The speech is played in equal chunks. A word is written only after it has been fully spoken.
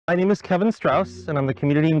My name is Kevin Strauss, and I'm the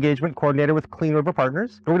Community Engagement Coordinator with Clean River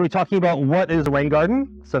Partners. We're going to be talking about what is a rain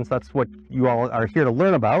garden, since that's what you all are here to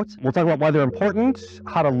learn about. We'll talk about why they're important,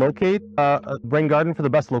 how to locate a rain garden for the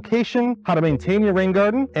best location, how to maintain your rain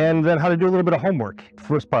garden, and then how to do a little bit of homework.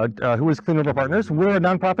 First part, who is Clean River Partners? We're a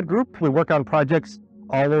nonprofit group. We work on projects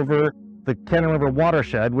all over the Cannon River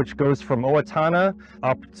watershed, which goes from Owatonna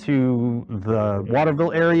up to the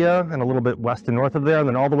Waterville area and a little bit west and north of there, and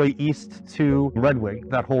then all the way east to Redwing.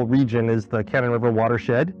 That whole region is the Cannon River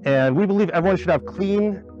watershed. And we believe everyone should have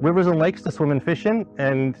clean rivers and lakes to swim and fish in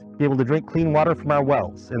and be able to drink clean water from our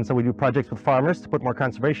wells. And so we do projects with farmers to put more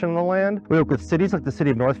conservation on the land. We work with cities like the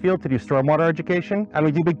city of Northfield to do stormwater education. And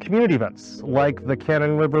we do big community events like the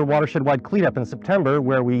Cannon River watershed-wide cleanup in September,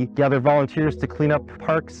 where we gather volunteers to clean up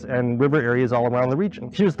parks and river areas all around the region.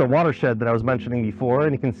 Here's the watershed that I was mentioning before,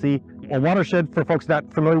 and you can see a watershed, for folks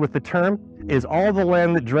not familiar with the term, is all the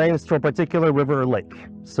land that drains to a particular river or lake.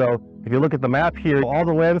 So if you look at the map here, all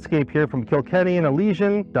the landscape here from Kilkenny and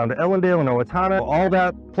Elysian down to Ellendale and Owatonna, all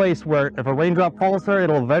that place where if a raindrop falls there,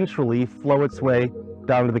 it'll eventually flow its way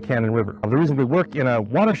down to the Cannon River. The reason we work in a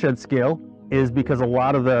watershed scale is because a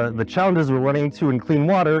lot of the challenges we're running into in clean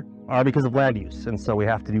water are because of land use, and so we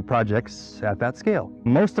have to do projects at that scale.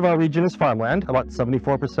 Most of our region is farmland, about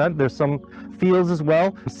 74%. There's some fields as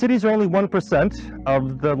well. Cities are only 1%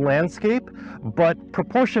 of the landscape, but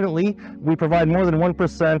proportionately, we provide more than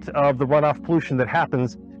 1% of the runoff pollution that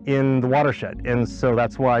happens in the watershed. And so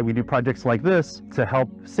that's why we do projects like this to help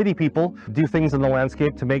city people do things in the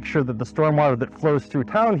landscape to make sure that the stormwater that flows through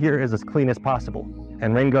town here is as clean as possible.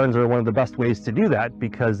 And rain gardens are one of the best ways to do that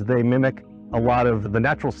because they mimic a lot of the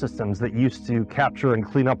natural systems that used to capture and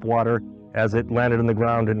clean up water as it landed in the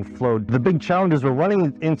ground and flowed. The big challenges we're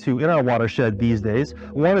running into in our watershed these days,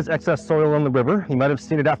 one is excess soil on the river. You might have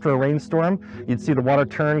seen it after a rainstorm. You'd see the water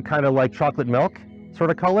turn kind of like chocolate milk sort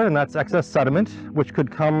of color, and that's excess sediment, which could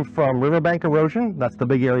come from riverbank erosion. That's the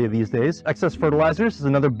big area these days. Excess fertilizers is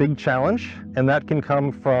another big challenge, and that can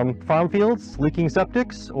come from farm fields, leaking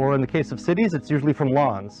septics, or in the case of cities, it's usually from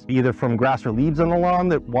lawns, either from grass or leaves on the lawn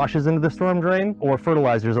that washes into the storm drain, or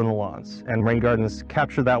fertilizers on the lawns. And rain gardens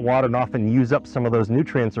capture that water and often use up some of those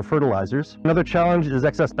nutrients or fertilizers. Another challenge is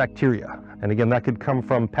excess bacteria. And again, that could come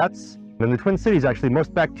from pets. In the Twin Cities, actually,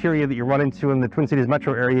 most bacteria that you run into in the Twin Cities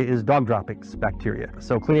metro area is dog droppings bacteria.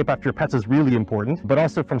 So cleaning up after your pets is really important, but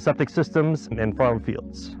also from septic systems and farm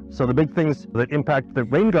fields. So the big things that impact that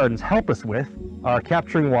rain gardens help us with are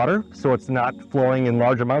capturing water, so it's not flowing in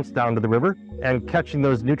large amounts down to the river, and catching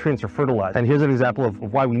those nutrients or fertilizer. And here's an example of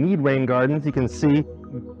why we need rain gardens. You can see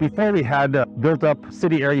before we had a built up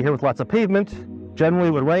city area here with lots of pavement, generally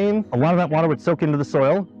it would rain, a lot of that water would soak into the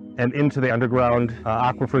soil and into the underground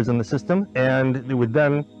aquifers in the system, and it would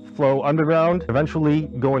then flow underground, eventually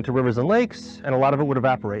go into rivers and lakes, and a lot of it would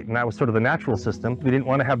evaporate. And that was sort of the natural system. We didn't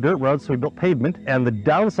want to have dirt roads, so we built pavement. And the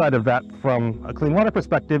downside of that from a clean water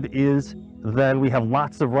perspective is then we have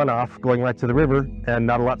lots of runoff going right to the river and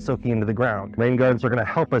not a lot soaking into the ground. Rain gardens are going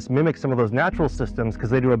to help us mimic some of those natural systems because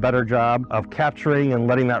they do a better job of capturing and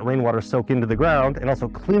letting that rainwater soak into the ground and also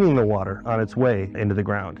cleaning the water on its way into the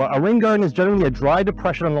ground. But a rain garden is generally a dry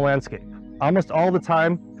depression on the landscape. Almost all the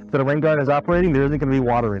time that a rain garden is operating, there isn't going to be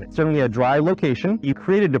water in it. It's generally a dry location. You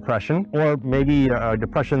create a depression, or maybe a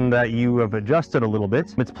depression that you have adjusted a little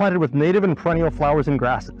bit. It's planted with native and perennial flowers and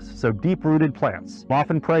grasses, so deep-rooted plants.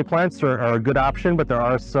 Often prairie plants are a good option, but there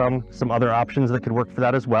are some other options that could work for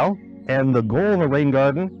that as well. And the goal of a rain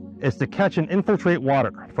garden is to catch and infiltrate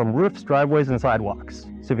water from roofs, driveways, and sidewalks.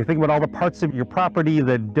 So if you think about all the parts of your property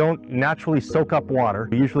that don't naturally soak up water,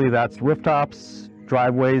 usually that's rooftops,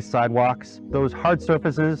 driveways, sidewalks, those hard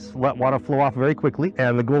surfaces let water flow off very quickly.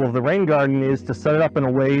 And the goal of the rain garden is to set it up in a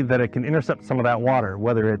way that it can intercept some of that water,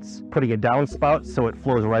 whether it's putting a downspout so it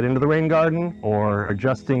flows right into the rain garden, or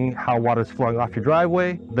adjusting how water is flowing off your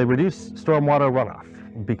driveway. They reduce stormwater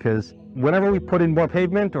runoff because whenever we put in more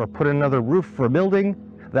pavement or put in another roof for a building,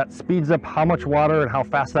 that speeds up how much water and how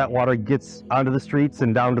fast that water gets onto the streets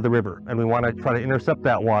and down to the river. And we want to try to intercept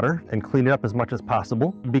that water and clean it up as much as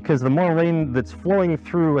possible, because the more rain that's flowing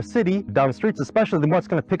through a city, down streets especially, the more it's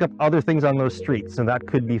going to pick up other things on those streets. And that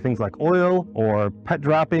could be things like oil or pet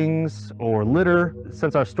droppings or litter.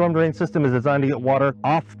 Since our storm drain system is designed to get water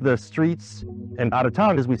off the streets and out of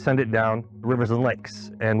town, as we send it down rivers and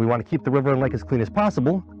lakes, and we want to keep the river and lake as clean as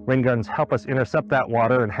possible. Rain gardens help us intercept that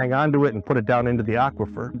water and hang on to it and put it down into the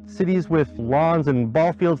aquifer. Cities with lawns and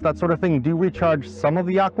ball fields, that sort of thing, do recharge some of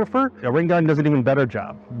the aquifer. A rain garden does an even better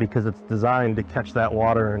job because it's designed to catch that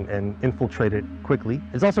water and infiltrate it quickly.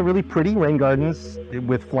 It's also really pretty. Rain gardens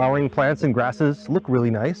with flowering plants and grasses look really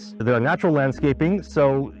nice. They're natural landscaping,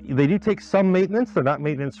 so they do take some maintenance. They're not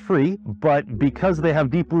maintenance free, but because they have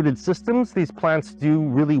deep-rooted systems, these plants do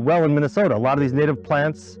really well in Minnesota. A lot of these native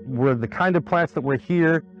plants were the kind of plants that were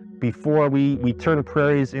here before we turned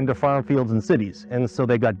prairies into farm fields and cities. And so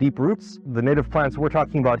they got deep roots. The native plants we're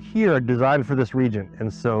talking about here are designed for this region.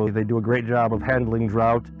 And so they do a great job of handling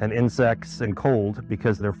drought and insects and cold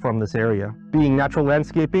because they're from this area. Being natural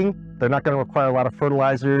landscaping, they're not going to require a lot of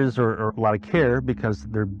fertilizers or a lot of care because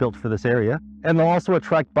they're built for this area. And they'll also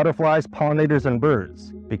attract butterflies, pollinators, and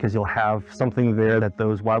birds because you'll have something there that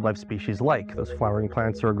those wildlife species like. Those flowering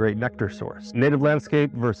plants are a great nectar source. Native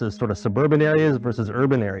landscape versus sort of suburban areas versus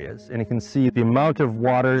urban areas. And you can see the amount of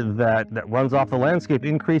water that runs off the landscape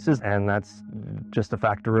increases, and that's just a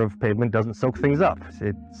factor of pavement doesn't soak things up.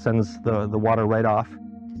 It sends the water right off.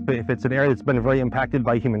 But if it's an area that's been very impacted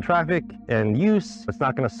by human traffic and use, it's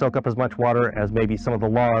not going to soak up as much water as maybe some of the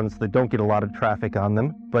lawns that don't get a lot of traffic on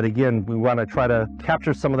them. But again, we want to try to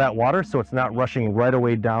capture some of that water so it's not rushing right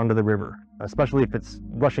away down to the river. Especially if it's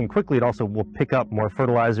rushing quickly, it also will pick up more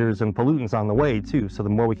fertilizers and pollutants on the way too. So the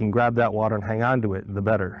more we can grab that water and hang on to it, the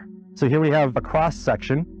better. So here we have a cross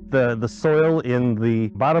section. The soil in the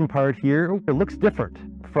bottom part here, it looks different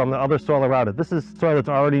from the other soil around it. This is soil that's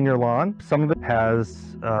already in your lawn. Some of it has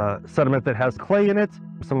sediment that has clay in it.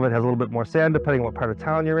 Some of it has a little bit more sand, depending on what part of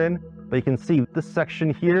town you're in. But you can see this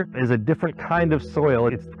section here is a different kind of soil.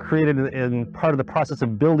 It's created in part of the process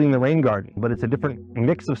of building the rain garden, but it's a different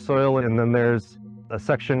mix of soil. And then there's a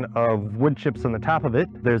section of wood chips on the top of it.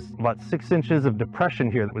 There's about 6 inches of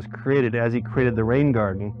depression here that was created as he created the rain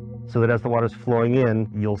garden, so that as the water's flowing in,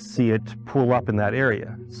 you'll see it pool up in that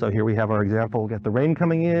area. So here we have our example. We've got the rain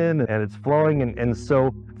coming in and it's flowing. And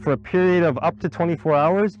so for a period of up to 24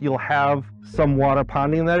 hours, you'll have some water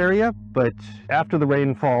ponding in that area. But after the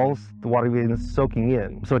rain falls, the water begins soaking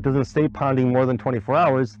in. So it doesn't stay ponding more than 24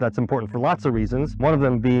 hours. That's important for lots of reasons. One of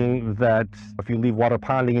them being that if you leave water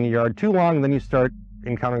ponding in your yard too long, then you start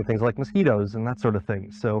encountering things like mosquitoes and that sort of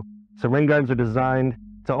thing. So rain gardens are designed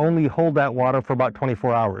to only hold that water for about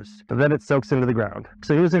 24 hours, and then it soaks into the ground.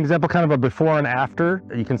 So here's an example, kind of a before and after.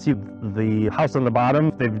 You can see the house on the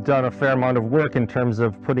bottom. They've done a fair amount of work in terms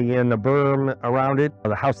of putting in a berm around it.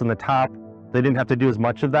 The house on the top, they didn't have to do as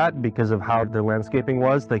much of that because of how their landscaping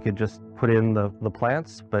was. They could just put in the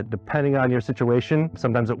plants, but depending on your situation,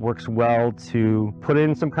 sometimes it works well to put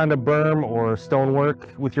in some kind of berm or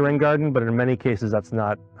stonework with your rain garden, but in many cases that's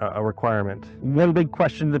not a requirement. One big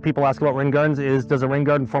question that people ask about rain gardens is, does a rain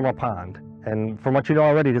garden form a pond? And from what you know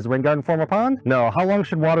already, does a rain garden form a pond? No. How long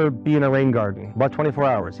should water be in a rain garden? About 24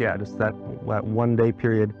 hours. Yeah, just that 1 day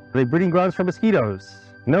period. Are they breeding grounds for mosquitoes?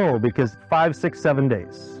 No, because 5, 6, 7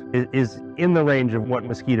 days is in the range of what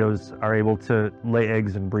mosquitoes are able to lay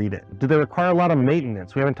eggs and breed in. Do they require a lot of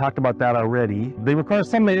maintenance? We haven't talked about that already. They require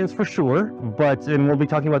some maintenance for sure, but, and we'll be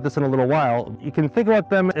talking about this in a little while, you can think about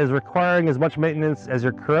them as requiring as much maintenance as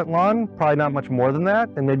your current lawn, probably not much more than that,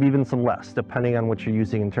 and maybe even some less, depending on what you're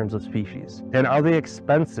using in terms of species. And are they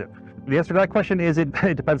expensive? The answer to that question is it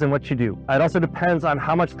depends on what you do. It also depends on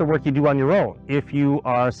how much the work you do on your own. If you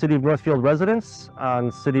are City of Northfield residents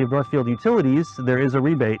on City of Northfield utilities, there is a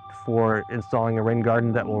rebate for installing a rain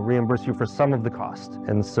garden that will reimburse you for some of the cost.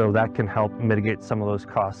 And so that can help mitigate some of those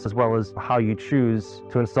costs, as well as how you choose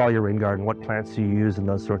to install your rain garden, what plants you use, and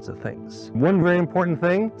those sorts of things. One very important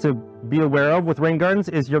thing to be aware of with rain gardens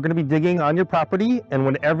is you're going to be digging on your property, and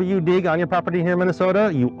whenever you dig on your property here in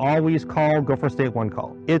Minnesota, you always go for State 1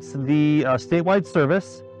 call. It's the statewide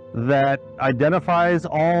service that identifies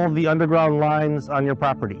all the underground lines on your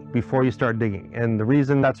property before you start digging. And the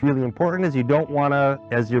reason that's really important is you don't want to,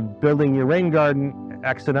 as you're building your rain garden,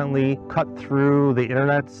 accidentally cut through the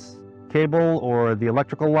internet's cable or the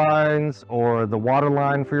electrical lines or the water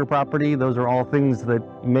line for your property. Those are all things that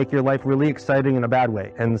make your life really exciting in a bad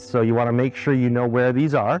way. And so you want to make sure you know where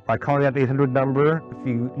these are by calling that 800 number. If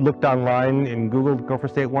you looked online and Googled Go for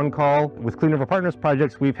State 1 call, with Clean River Partners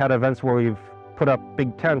projects, we've had events where we've put up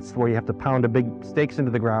big tents where you have to pound a big stakes into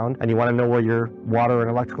the ground, and you want to know where your water and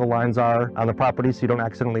electrical lines are on the property so you don't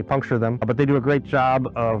accidentally puncture them. But they do a great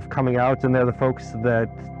job of coming out, and they're the folks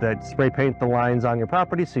that spray paint the lines on your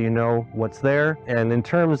property so you know what's there. And in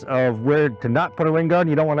terms of where to not put a rain garden,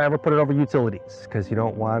 you don't want to ever put it over utilities, because you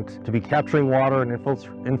don't want to be capturing water and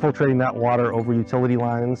infiltrating that water over utility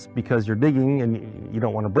lines, because you're digging and you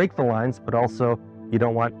don't want to break the lines, but also you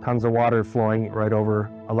don't want tons of water flowing right over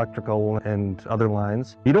electrical and other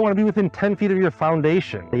lines. You don't want to be within 10 feet of your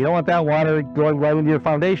foundation. You don't want that water going right into your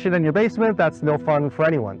foundation in your basement. That's no fun for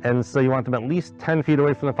anyone. And so you want them at least 10 feet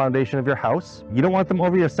away from the foundation of your house. You don't want them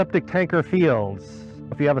over your septic tank or fields.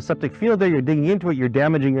 If you have a septic field there, you're digging into it, you're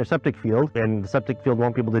damaging your septic field, and the septic field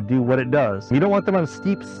won't be able to do what it does. You don't want them on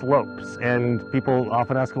steep slopes, and people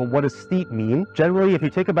often ask, well, what does steep mean? Generally, if you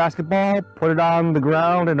take a basketball, put it on the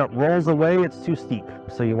ground, and it rolls away, it's too steep.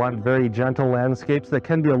 So you want very gentle landscapes that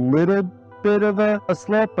can be a little bit of a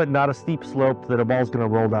slope, but not a steep slope that a ball's going to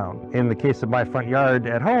roll down. In the case of my front yard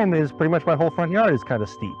at home, is pretty much my whole front yard is kind of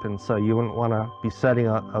steep, and so you wouldn't want to be setting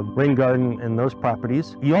a rain garden in those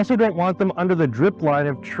properties. You also don't want them under the drip line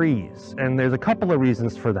of trees, and there's a couple of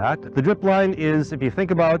reasons for that. The drip line is, if you think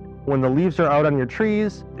about when the leaves are out on your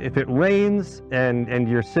trees, if it rains and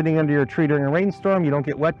you're sitting under your tree during a rainstorm, you don't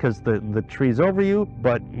get wet because the tree's over you.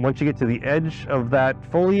 But once you get to the edge of that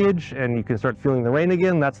foliage and you can start feeling the rain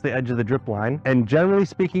again, that's the edge of the drip line. And generally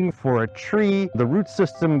speaking, for a tree, the root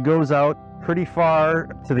system goes out pretty far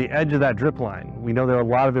to the edge of that drip line. We know there are a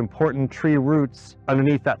lot of important tree roots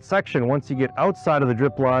underneath that section. Once you get outside of the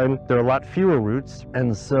drip line, there are a lot fewer roots.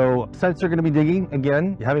 And so since you're going to be digging,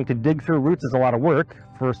 again, having to dig through roots is a lot of work,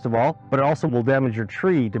 first of all, but it also will damage your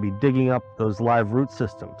tree to be digging up those live root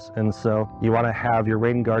systems. And so you want to have your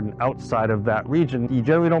rain garden outside of that region. You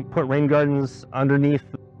generally don't put rain gardens underneath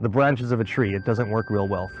the branches of a tree. It doesn't work real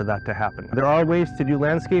well for that to happen. There are ways to do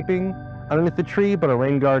landscaping underneath the tree, but a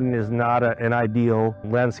rain garden is not an ideal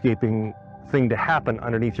landscaping thing to happen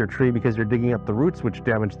underneath your tree because you're digging up the roots, which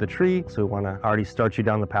damage the tree. So we want to already start you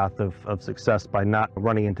down the path of success by not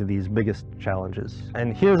running into these biggest challenges.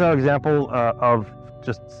 And here's our example of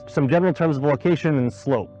just some general terms of location and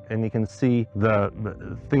slope. And you can see the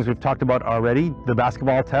things we've talked about already. The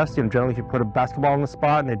basketball test, generally if you put a basketball in the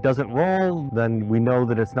spot and it doesn't roll, then we know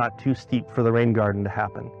that it's not too steep for the rain garden to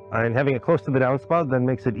happen. And having it close to the downspout then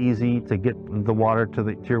makes it easy to get the water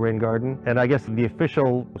to your rain garden. And I guess the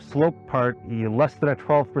official slope part, less than a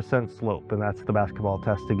 12% slope, and that's the basketball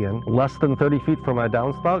test again. Less than 30 feet from a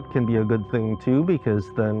downspout can be a good thing too, because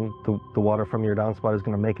then the water from your downspout is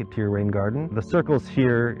going to make it to your rain garden. The circles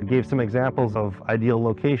here gave some examples of ideal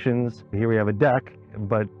locations. Here we have a deck,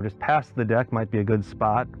 but just past the deck might be a good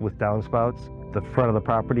spot with downspouts. The front of the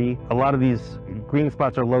property, a lot of these green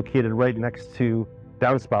spots are located right next to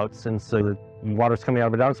downspouts, and so the water's coming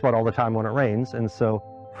out of a downspout all the time when it rains, and so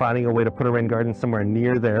finding a way to put a rain garden somewhere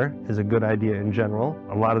near there is a good idea in general.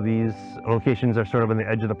 A lot of these locations are sort of on the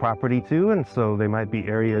edge of the property too, and so they might be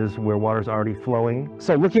areas where water's already flowing.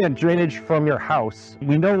 So looking at drainage from your house,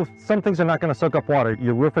 we know some things are not going to soak up water.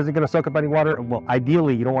 Your roof isn't going to soak up any water. Well,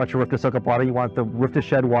 ideally, you don't want your roof to soak up water. You want the roof to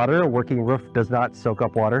shed water. A working roof does not soak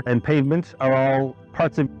up water. And pavement are all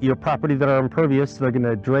parts of your property that are impervious, so they're going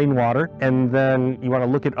to drain water. And then you want to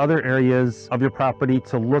look at other areas of your property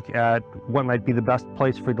to look at what might be the best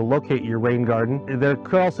place for you to locate your rain garden. There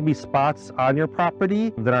could also be spots on your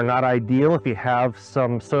property that are not ideal. If you have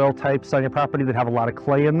some soil types on your property that have a lot of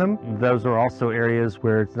clay in them, those are also areas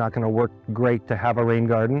where it's not going to work great to have a rain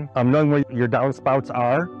garden. Knowing where your downspouts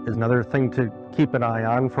are is another thing to keep an eye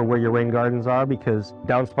on for where your rain gardens are, because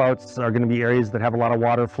downspouts are going to be areas that have a lot of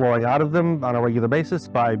water flowing out of them on a regular basis.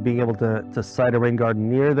 By being able to site a rain garden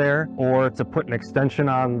near there, or to put an extension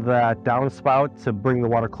on that downspout to bring the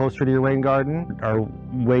water closer to your rain garden, are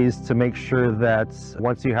ways to make sure that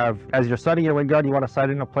once you have, as you're siting your rain garden, you want to site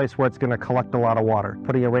it in a place where it's going to collect a lot of water.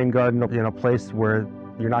 Putting a rain garden in a place where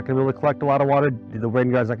you're not going to be able to collect a lot of water, the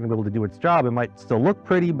rain garden's not going to be able to do its job. It might still look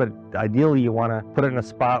pretty, but ideally you want to put it in a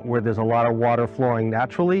spot where there's a lot of water flowing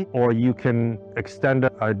naturally, or you can extend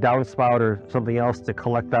a downspout or something else to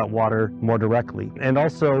collect that water more directly. And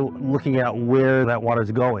also looking at where that water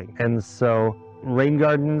is going. And so rain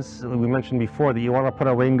gardens, we mentioned before that you want to put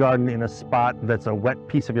a rain garden in a spot that's a wet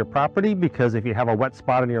piece of your property, because if you have a wet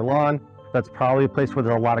spot on your lawn, that's probably a place where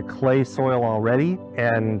there's a lot of clay soil already,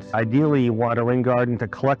 and ideally you want a rain garden to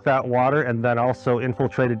collect that water and then also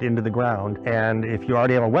infiltrate it into the ground. And if you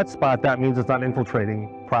already have a wet spot, that means it's not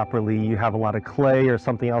infiltrating properly, you have a lot of clay or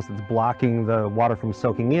something else that's blocking the water from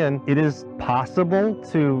soaking in, it is possible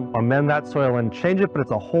to amend that soil and change it, but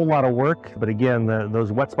it's a whole lot of work. But again,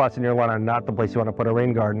 those wet spots in your lawn are not the place you want to put a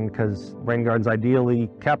rain garden, because rain gardens ideally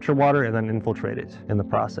capture water and then infiltrate it in the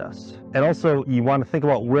process. And also, you want to think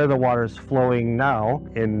about where the water is flowing now.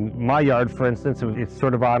 In my yard, for instance, it's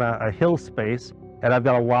sort of on a hill space, and I've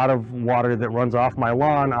got a lot of water that runs off my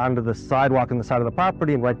lawn onto the sidewalk on the side of the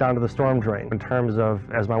property and right down to the storm drain. In terms of,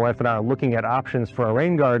 as my wife and I are looking at options for a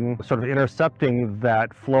rain garden, sort of intercepting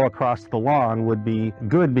that flow across the lawn would be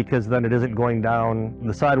good, because then it isn't going down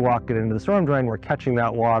the sidewalk and into the storm drain. We're catching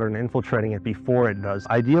that water and infiltrating it before it does.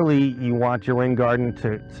 Ideally, you want your rain garden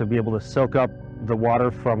to be able to soak up the water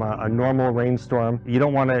from a normal rainstorm. You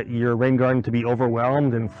don't want your rain garden to be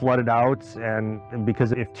overwhelmed and flooded out, and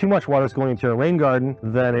because if too much water is going into your rain garden,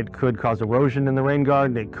 then it could cause erosion in the rain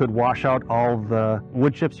garden. It could wash out all the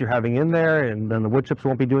wood chips you're having in there, and then the wood chips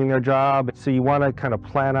won't be doing their job. So you want to kind of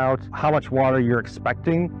plan out how much water you're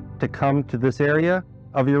expecting to come to this area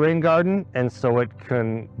of your rain garden, and so it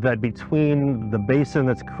can, that between the basin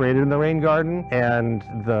that's created in the rain garden and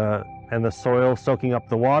the soil soaking up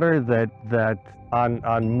the water, that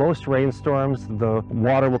on most rainstorms, the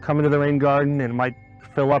water will come into the rain garden and it might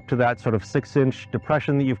fill up to that sort of 6-inch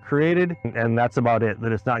depression that you've created, and that's about it,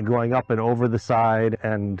 that it's not going up and over the side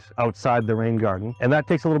and outside the rain garden. And that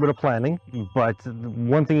takes a little bit of planning, but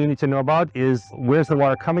one thing you need to know about is where's the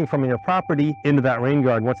water coming from in your property into that rain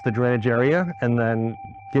garden, what's the drainage area, and then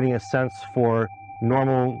getting a sense for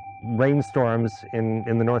normal rainstorms in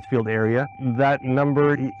the Northfield area. That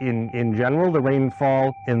number in general, the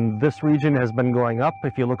rainfall in this region has been going up.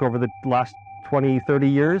 If you look over the last 20, 30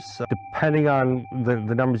 years, depending on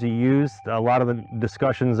the numbers you use. A lot of the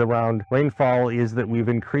discussions around rainfall is that we've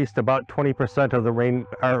increased about 20% of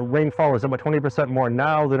our rainfall is about 20% more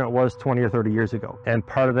now than it was 20 or 30 years ago. And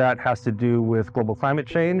part of that has to do with global climate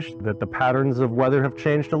change, that the patterns of weather have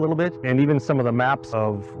changed a little bit, and even some of the maps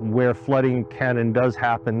of where flooding can and does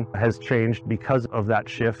happen has changed because of that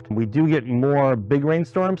shift. We do get more big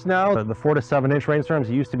rainstorms now. The 4 to 7 inch rainstorms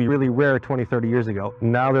used to be really rare 20, 30 years ago.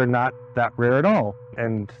 Now they're not that rare at all.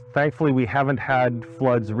 And thankfully we haven't had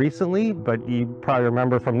floods recently, but you probably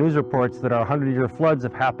remember from news reports that our 100-year floods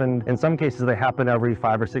have happened. In some cases they happen every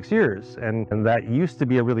 5 or 6 years, and that used to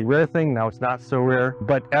be a really rare thing. Now it's not so rare.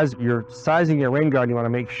 But as you're sizing your rain garden, you want to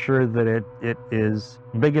make sure that it is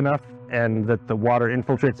big enough and that the water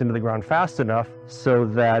infiltrates into the ground fast enough so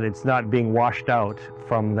that it's not being washed out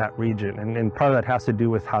from that region. And part of that has to do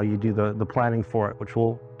with how you do the planning for it, which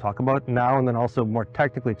we'll talk about now, and then also more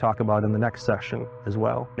technically talk about in the next session as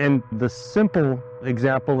well. And the simple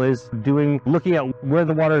example is looking at where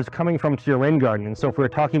the water is coming from to your rain garden. And so if we're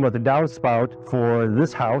talking about the downspout for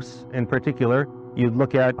this house in particular, you'd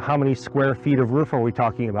look at how many square feet of roof are we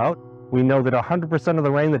talking about. We know that 100% of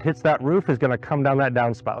the rain that hits that roof is going to come down that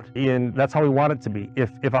downspout, and that's how we want it to be.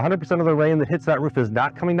 If 100% of the rain that hits that roof is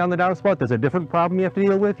not coming down the downspout, there's a different problem you have to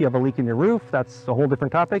deal with. You have a leak in your roof, that's a whole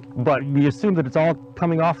different topic. But we assume that it's all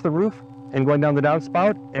coming off the roof and going down the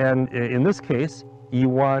downspout, and in this case, you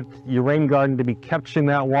want your rain garden to be catching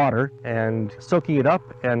that water and soaking it up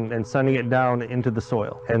and sending it down into the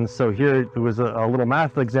soil. And so here it was a little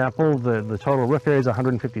math example. The total roof area is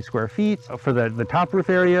 150 square feet. For the top roof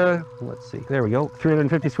area, let's see, there we go,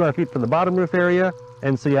 350 square feet for the bottom roof area.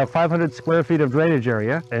 And so you have 500 square feet of drainage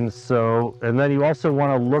area. And then you also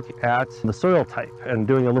want to look at the soil type and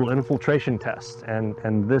doing a little infiltration test.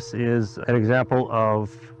 And this is an example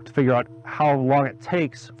to figure out how long it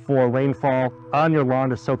takes for rainfall on your lawn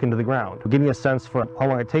to soak into the ground. Giving you a sense for how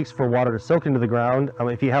long it takes for water to soak into the ground.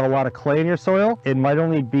 If you have a lot of clay in your soil, it might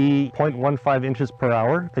only be 0.15 inches per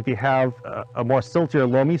hour. If you have a more silty or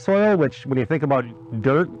loamy soil, which when you think about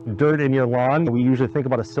dirt in your lawn, we usually think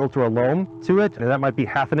about a silt or a loam to it, and that might be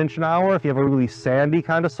 ½ inch an hour. If you have a really sandy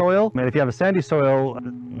kind of soil, and if you have a sandy soil,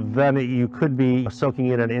 then you could be soaking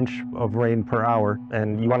in 1 inch of rain per hour.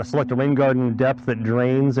 And you want to select a rain garden depth that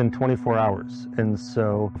drains in 24 hours. And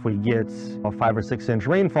so if we get a 5 or 6 inch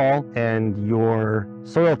rainfall and your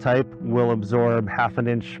soil type will absorb ½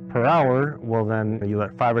 inch per hour, well then you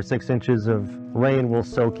let 5 or 6 inches of rain will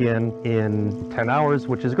soak in 10 hours,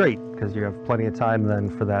 which is great because you have plenty of time then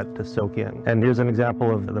for that to soak in. And here's an example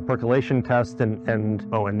of the percolation test, and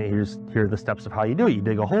here are the steps of how you do it. You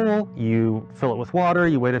dig a hole, you fill it with water,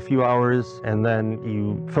 you wait a few hours, and then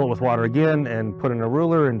you fill it with water again and put in a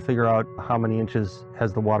ruler and figure out how many inches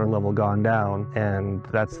has the water level gone down. And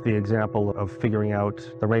that's the example of figuring out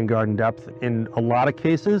the rain garden depth. In a lot of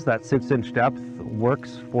cases, that 6-inch depth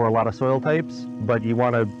works for a lot of soil types, but you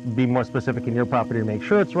want to be more specific in your property to make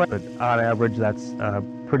sure it's right. But on average, that's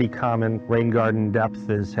pretty common rain garden depth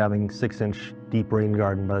is having 6-inch deep rain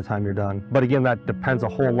garden by the time you're done. But again, that depends a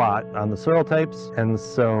whole lot on the soil types. And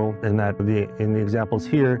so in the examples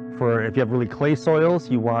here, for if you have really clay soils,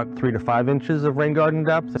 you want 3 to 5 inches of rain garden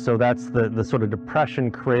depth. So that's the sort of depression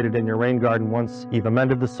created in your rain garden. Once you've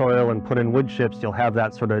amended the soil and put in wood chips, you'll have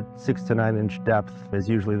that sort of 6 to 9 inch depth is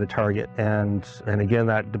usually the target. And again,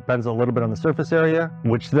 that depends a little bit on the surface area,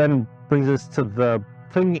 which then brings us to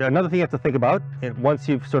another thing you have to think about. Once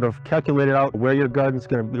you've sort of calculated out where your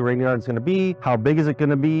rain garden's going to be, how big is it going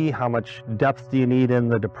to be, how much depth do you need in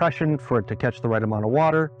the depression for it to catch the right amount of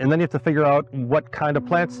water, and then you have to figure out what kind of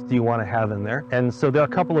plants do you want to have in there. And so there are a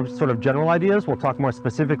couple of sort of general ideas. We'll talk more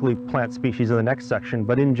specifically plant species in the next section,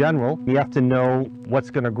 but in general, you have to know what's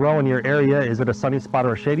going to grow in your area. Is it a sunny spot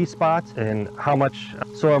or a shady spot? And how much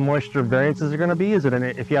soil moisture variances are going to be?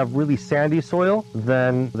 If you have really sandy soil,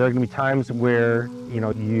 then there are going to be times where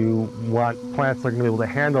you want plants that are going to be able to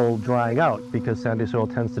handle drying out, because sandy soil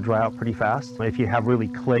tends to dry out pretty fast. If you have really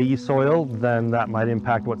clayey soil, then that might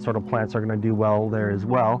impact what sort of plants are going to do well there as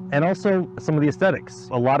well. And also some of the aesthetics.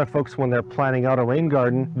 A lot of folks, when they're planning out a rain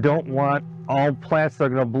garden, don't want all plants that are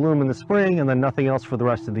going to bloom in the spring and then nothing else for the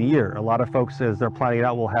rest of the year. A lot of folks, as they're planning it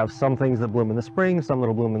out, will have some things that bloom in the spring, some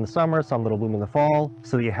that'll bloom in the summer, some that'll bloom in the fall,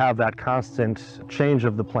 so that you have that constant change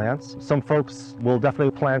of the plants. Some folks will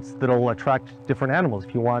definitely plants that'll attract different animals.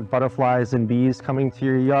 If you want butterflies and bees coming to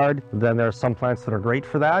your yard, then there are some plants that are great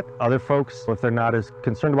for that. Other folks, if they're not as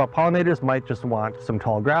concerned about pollinators, might just want some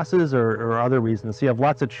tall grasses or other reasons. So you have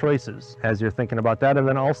lots of choices as you're thinking about that. And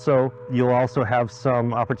then you'll also have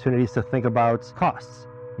some opportunities to think about costs,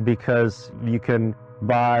 because you can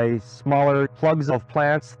buy smaller plugs of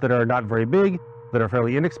plants that are not very big, that are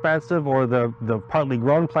fairly inexpensive, or the partly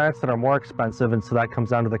grown plants that are more expensive, and so that comes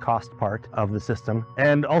down to the cost part of the system.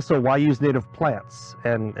 And also, why use native plants?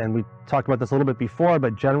 And we talked about this a little bit before,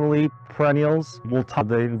 but generally perennials will top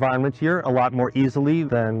the environment here a lot more easily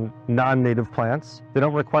than non-native plants. They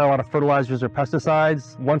don't require a lot of fertilizers or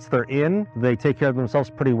pesticides. Once they're in, they take care of themselves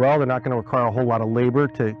pretty well. They're not going to require a whole lot of labor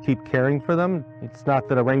to keep caring for them. It's not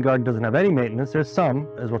that a rain garden doesn't have any maintenance. There's some,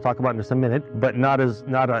 as we'll talk about in just a minute, but not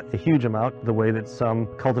a huge amount, the way that some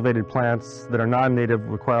cultivated plants that are non-native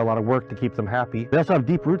require a lot of work to keep them happy. They also have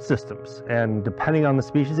deep root systems, and depending on the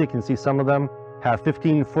species, you can see some of them have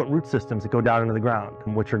 15-foot root systems that go down into the ground,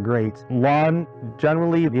 which are great. Lawn,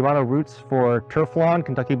 generally, the amount of roots for turf lawn,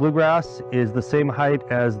 Kentucky bluegrass, is the same height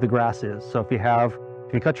as the grass is. So if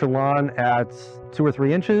you cut your lawn at 2 or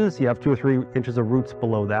 3 inches, you have 2 or 3 inches of roots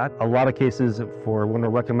below that. A lot of cases, for when we're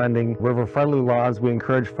recommending river-friendly lawns, we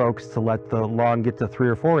encourage folks to let the lawn get to 3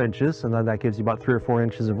 or 4 inches, and then that gives you about 3 or 4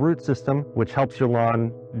 inches of root system, which helps your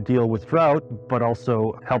lawn deal with drought, but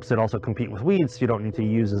also helps it compete with weeds, so you don't need to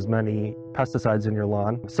use as many pesticides in your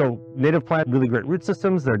lawn. So native plant, really great root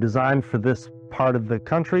systems. They're designed for this part of the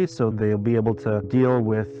country, so they'll be able to deal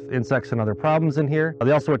with insects and other problems in here.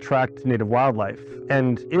 They also attract native wildlife.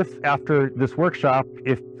 And if after this workshop,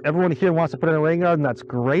 if everyone here wants to put in a rain garden, that's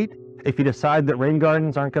great. If you decide that rain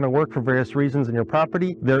gardens aren't going to work for various reasons in your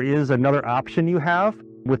property, there is another option you have.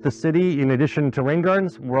 With the city, in addition to rain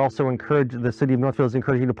gardens, the city of Northfield is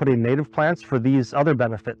encouraging you to put in native plants for these other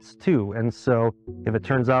benefits too. And so if it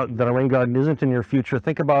turns out that a rain garden isn't in your future,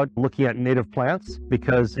 think about looking at native plants,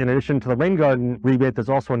 because in addition to the rain garden rebate, there's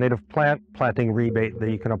also a native planting rebate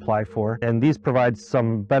that you can apply for. And these provide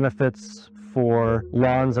some benefits for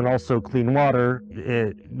lawns and also clean water,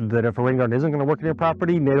 that if a rain garden isn't going to work in your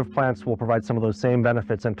property, native plants will provide some of those same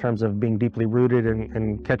benefits in terms of being deeply rooted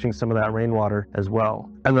and catching some of that rainwater as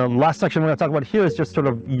well. And the last section we're going to talk about here is just sort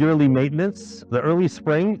of yearly maintenance. The early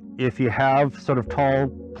spring, if you have sort of tall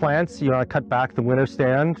plants, you want to cut back the winter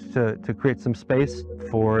stand to create some space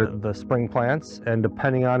for the spring plants. And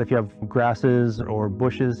depending on if you have grasses or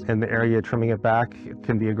bushes in the area, trimming it back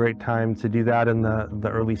can be a great time to do that in the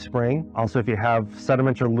early spring. Also, if you have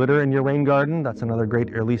sediment or litter in your rain garden, that's another great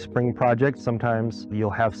early spring project. Sometimes you'll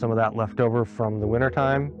have some of that left over from the winter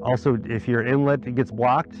time. Also, if your inlet gets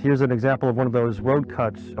blocked, here's an example of one of those road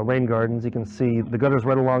cut rain gardens. You can see the gutter's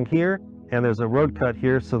right along here, and there's a road cut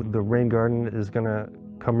here, so the rain garden is going to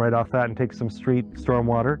come right off that and take some street storm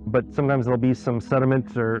water. But sometimes there'll be some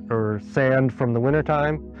sediment or sand from the winter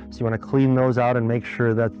time, so you want to clean those out and make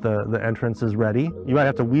sure that the entrance is ready. You might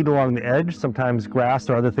have to weed along the edge. Sometimes grass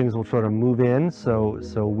or other things will sort of move in, so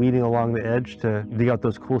weeding along the edge to dig out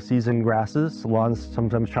those cool season grasses. Lawns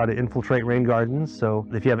sometimes try to infiltrate rain gardens, so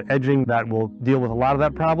if you have edging, that will deal with a lot of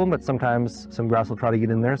that problem, but sometimes some grass will try to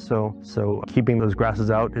get in there, so keeping those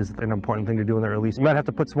grasses out is an important thing to do in the early. You might have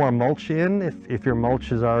to put some more mulch in if your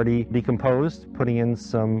mulch is already decomposed. Putting in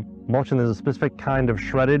some mulch, and there's a specific kind of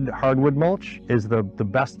shredded hardwood mulch is the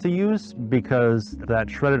best to use, because that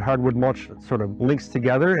shredded hardwood mulch sort of links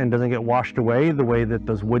together and doesn't get washed away the way that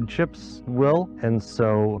those wood chips will. And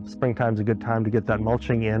so springtime's a good time to get that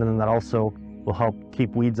mulching in, and then that also will help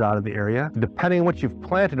keep weeds out of the area. Depending on what you've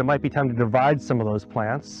planted, it might be time to divide some of those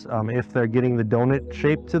plants. If they're getting the donut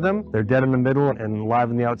shape to them, they're dead in the middle and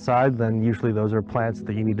live on the outside, then usually those are plants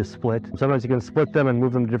that you need to split. Sometimes you can split them and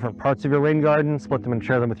move them to different parts of your rain garden, split them and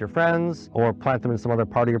share them with your friends, or plant them in some other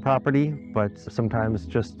part of your property. But sometimes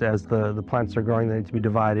just as the plants are growing, they need to be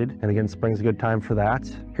divided. And again, spring's a good time for that.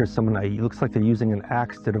 Here's someone, it looks like they're using an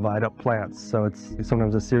axe to divide up plants. So it's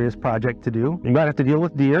sometimes a serious project to do. You might have to deal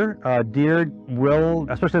with deer. Deer will,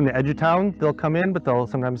 especially in the edge of town, they'll come in, but they'll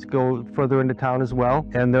sometimes go further into town as well.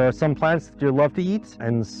 And there are some plants that deer love to eat,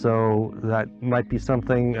 and so that might be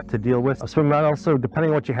something to deal with. Spring might also,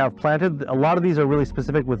 depending on what you have planted, a lot of these are really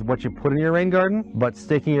specific with what you put in your rain garden, but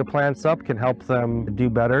staking your plants up can help them do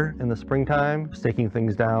better in the springtime. Staking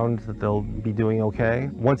things down so that they'll be doing okay.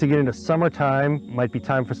 Once you get into summertime, might be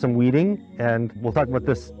time for some weeding, and we'll talk about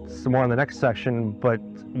this some more in the next section, but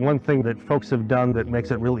one thing that folks have done that makes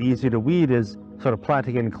it real easy to weed is sort of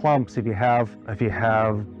planting in clumps. If you have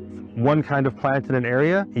one kind of plant in an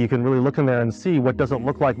area, you can really look in there and see what doesn't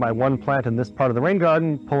look like my one plant in this part of the rain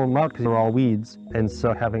garden, pull them out because they're all weeds. And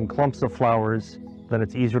so having clumps of flowers, then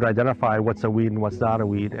it's easier to identify what's a weed and what's not a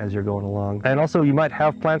weed as you're going along. And also you might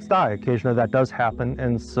have plants die. Occasionally that does happen,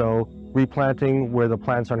 and so replanting where the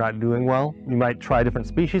plants are not doing well. You might try different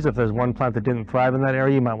species. If there's one plant that didn't thrive in that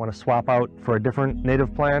area, you might want to swap out for a different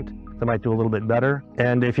native plant that might do a little bit better.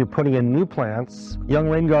 And if you're putting in new plants, young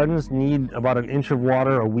rain gardens need about an inch of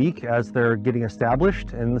water a week as they're getting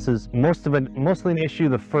established. And this is mostly an issue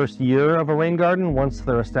the first year of a rain garden. Once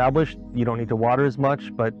they're established, you don't need to water as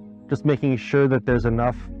much, but just making sure that there's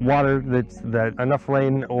enough water, enough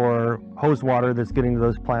rain or hose water that's getting to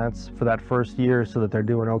those plants for that first year so that they're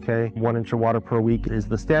doing okay. 1 inch of water per week is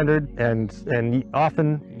the standard, and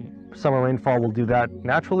often summer rainfall will do that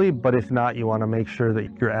naturally, but if not, you want to make sure that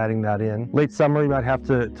you're adding that in. Late summer, you might have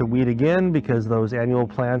to weed again because those annual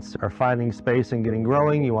plants are finding space and getting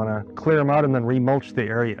growing. You want to clear them out and then remulch the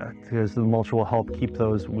area because the mulch will help keep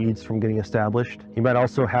those weeds from getting established. You might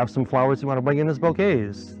also have some flowers you want to bring in as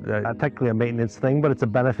bouquets. Not technically a maintenance thing, but it's a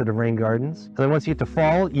benefit of rain gardens. And then once you get to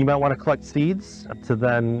fall, you might want to collect seeds to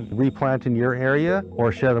then replant in your area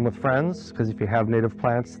or share them with friends, because if you have native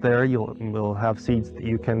plants there, you'll have seeds that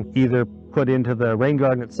you can either put into the rain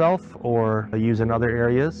garden itself or use in other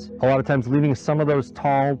areas. A lot of times leaving some of those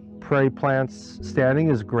tall prairie plants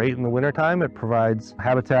standing is great in the wintertime. It provides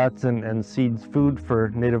habitats and seeds, food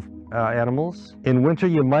for native animals. In winter,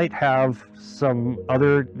 you might have some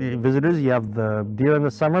other visitors. You have the deer in the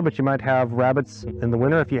summer, but you might have rabbits in the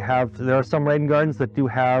winter. There are some rain gardens that do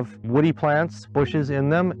have woody plants, bushes in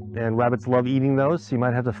them, and rabbits love eating those. So you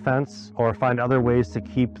might have to fence or find other ways to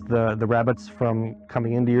keep the rabbits from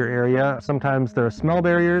coming into your area. Sometimes there are smell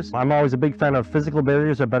barriers. I'm always a big fan of physical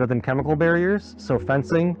barriers are better than chemical barriers. So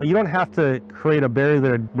fencing, you don't have to create a barrier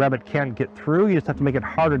that a rabbit can't get through. You just have to make it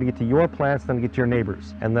harder to get to your plants than to get to your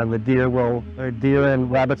neighbors. And then the deer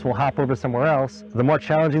and rabbits will hop over somewhere else. The more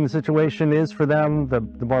challenging the situation is for them, the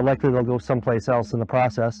more likely they'll go someplace else in the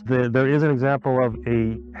process. There is an example of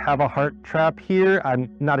a have-a-heart trap here.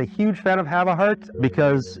 I'm not a huge fan of have-a-heart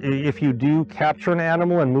because if you do capture an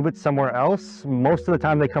animal and move it somewhere else, most of the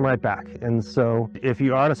time they come right back. And so if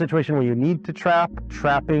you are in a situation where you need to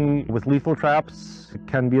trapping with lethal traps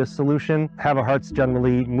can be a solution. Have-a-hearts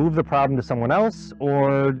generally move the problem to someone else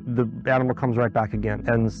or the animal comes right back again.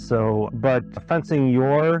 And so, but fencing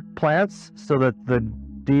your plants so that the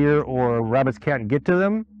deer or rabbits can't get to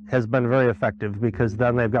them has been very effective, because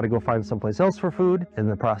then they've got to go find someplace else for food in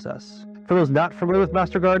the process. For those not familiar with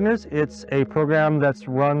Master Gardeners, it's a program that's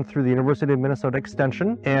run through the University of Minnesota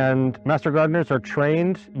Extension, and Master Gardeners are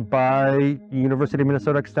trained by University of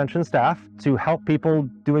Minnesota Extension staff to help people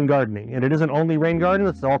doing gardening. And it isn't only rain garden,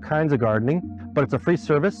 it's all kinds of gardening, but it's a free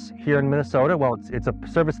service here in Minnesota. Well, it's a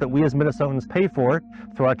service that we as Minnesotans pay for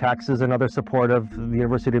through our taxes and other support of the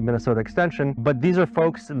University of Minnesota Extension. But these are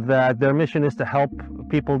folks that their mission is to help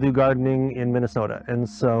people do gardening in Minnesota. And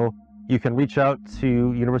so you can reach out to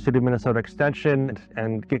University of Minnesota Extension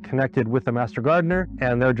and get connected with a Master Gardener,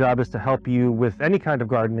 and their job is to help you with any kind of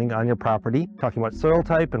gardening on your property, talking about soil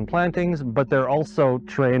type and plantings, but they're also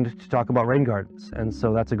trained to talk about rain gardens, and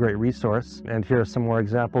so that's a great resource. And here are some more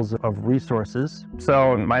examples of resources.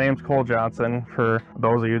 So my name's Cole Johnson, for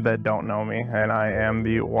those of you that don't know me, and I am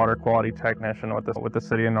the water quality technician with the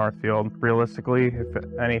city of Northfield. Realistically, if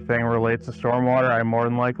anything relates to stormwater, I more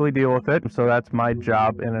than likely deal with it, so that's my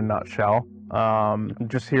job in a nutshell.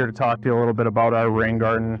 Just here to talk to you a little bit about our rain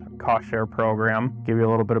garden cost share program, give you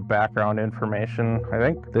a little bit of background information. I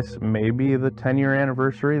think this may be the 10-year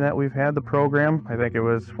anniversary that we've had the program. I think it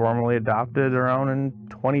was formally adopted around in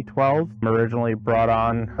 2012. Originally brought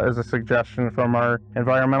on as a suggestion from our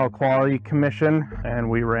Environmental Quality Commission, and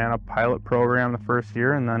we ran a pilot program the first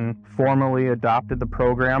year and then formally adopted the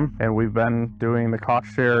program, and we've been doing the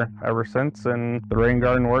cost share ever since, and the rain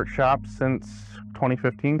garden workshop since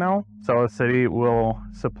 2015 now. So the city will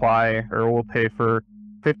supply or will pay for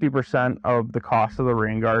 50% of the cost of the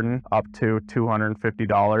rain garden up to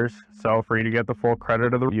 $250. So for you to get the full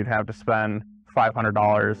credit of you'd have to spend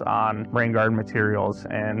 $500 on rain garden materials,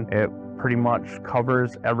 and it pretty much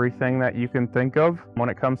covers everything that you can think of when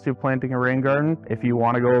it comes to planting a rain garden. If you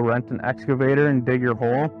want to go rent an excavator and dig your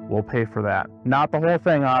hole, we'll pay for that. Not the whole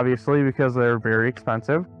thing, obviously, because they're very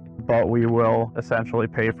expensive, but we will essentially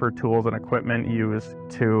pay for tools and equipment used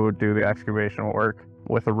to do the excavation work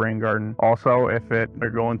with a rain garden. Also, if they're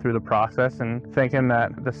going through the process and thinking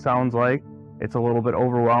that this sounds like it's a little bit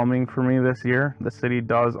overwhelming for me this year, the city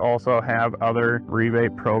does also have other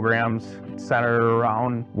rebate programs centered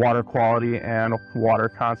around water quality and water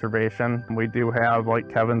conservation. We do have,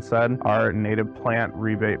 like Kevin said, our native plant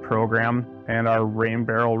rebate program and our rain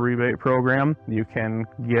barrel rebate program. You can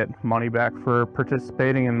get money back for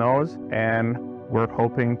participating in those, and we're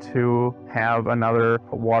hoping to have another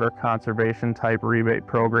water conservation type rebate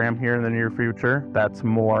program here in the near future that's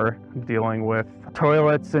more dealing with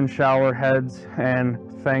toilets and shower heads and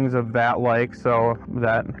things of that like. So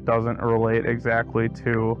that doesn't relate exactly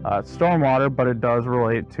to stormwater, but it does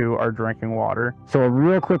relate to our drinking water. So a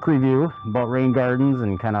real quick review about rain gardens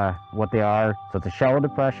and kind of what they are. So it's a shallow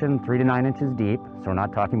depression, 3 to 9 inches deep. So we're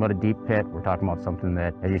not talking about a deep pit. We're talking about something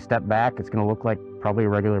that as you step back, it's going to look like probably a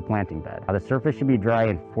regular planting bed. The surface should be dry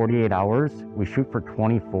in 48 hours. We shoot for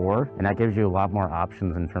 24, and that gives you a lot more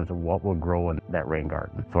options in terms of what will grow in that rain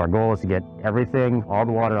garden. So our goal is to get everything, all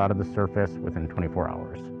the water out of the surface within 24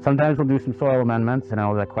 hours. Sometimes we'll do some soil amendments, and I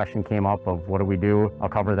know that question came up of what do we do. I'll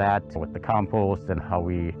cover that with the compost and how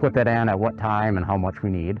we put that in, at what time, and how much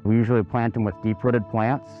we need. We usually plant them with deep-rooted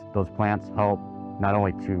plants. Those plants help not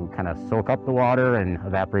only to kind of soak up the water and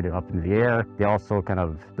evaporate it up into the air, they also kind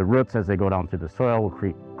of, the roots as they go down through the soil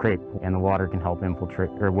will create, and the water can help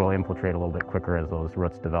infiltrate, or will infiltrate a little bit quicker as those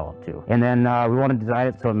roots develop too. And then we want to design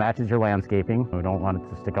it so it matches your landscaping. We don't want it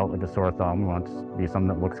to stick out like a sore thumb. We want it to be something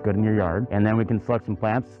that looks good in your yard. And then we can select some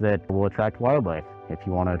plants that will attract wildlife. If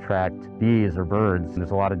you want to attract bees or birds,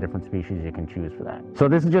 there's a lot of different species you can choose for that. So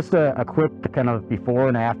this is just a quick kind of before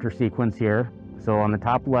and after sequence here. So on the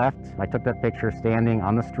top left, I took that picture standing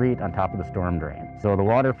on the street on top of the storm drain. So the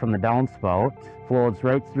water from the downspout flows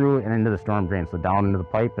right through and into the storm drain, so down into the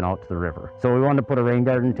pipe and out to the river. So we wanted to put a rain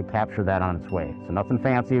garden to capture that on its way. So nothing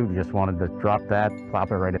fancy, we just wanted to drop that, plop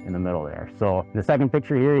it right in the middle there. So in the second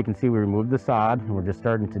picture here, you can see we removed the sod, and we're just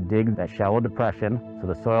starting to dig that shallow depression. So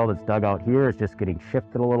the soil that's dug out here is just getting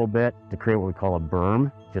shifted a little bit to create what we call a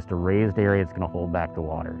berm, just a raised area that's going to hold back the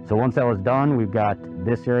water. So once that was done, we've got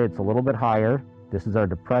this area, it's a little bit higher. This is our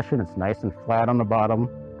depression. It's nice and flat on the bottom,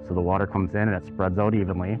 so the water comes in and it spreads out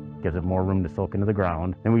evenly, gives it more room to soak into the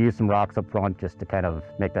ground. Then we use some rocks up front just to kind of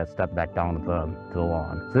make that step back down to the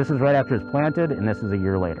lawn. So this is right after it's planted, and this is a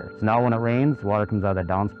year later. So now when it rains, water comes out of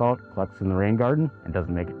that downspout, collects in the rain garden, and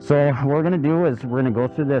doesn't make it. So what we're going to do is we're going to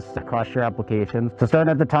go through this cost share application. So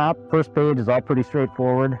starting at the top, first page is all pretty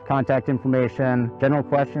straightforward. Contact information, general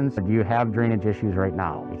questions. Do you have drainage issues right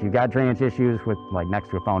now? If you've got drainage issues with like next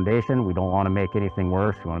to a foundation, we don't want to make anything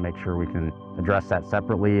worse. We want to make sure we can address that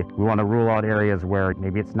separately. We want to rule out areas where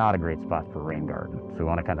maybe it's not a great spot for a rain garden. So we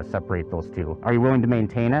want to kind of separate those two. Are you willing to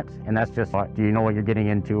maintain it? And that's just, do you know what you're getting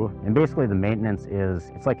into? And basically the maintenance is,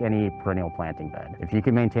 it's like any perennial planting bed. If you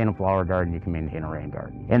can maintain a flower garden, you can maintain a rain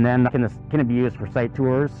garden. And then can it be used for site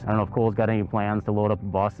tours? I don't know if Cole's got any plans to load up a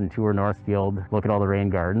bus and tour Northfield, look at all the rain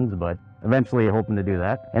gardens, but eventually hoping to do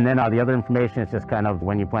that. And then the other information is just kind of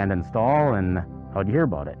when you plan to install and how'd you hear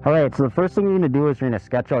about it? All right, so the first thing you're gonna do is you're gonna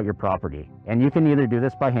sketch out your property. And you can either do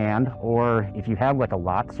this by hand, or if you have like a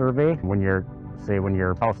lot survey, when your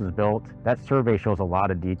house is built, that survey shows a lot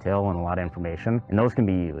of detail and a lot of information, and those can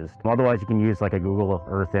be used. Otherwise, you can use like a Google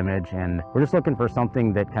Earth image, and we're just looking for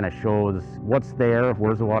something that kind of shows what's there,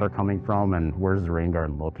 where's the water coming from, and where's the rain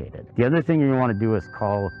garden located. The other thing you want to do is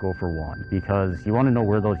call Go for One, because you want to know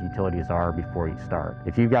where those utilities are before you start.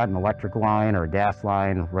 If you've got an electric line or a gas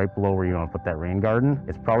line right below where you want to put that rain garden,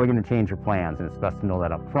 it's probably going to change your plans, and it's best to know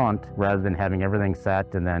that up front rather than having everything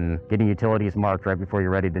set and then getting utilities marked right before you're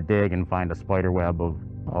ready to dig and find a spider web of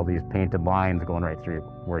all these painted lines going right through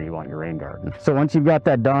where you want your rain garden. So once you've got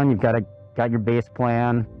that done, you've got to got your base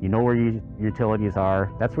plan, you know where your utilities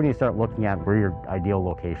are, that's when you start looking at where your ideal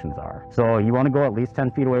locations are. So you want to go at least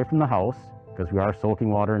 10 feet away from the house, because we are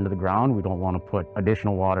soaking water into the ground. We don't want to put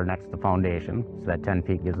additional water next to the foundation, so that 10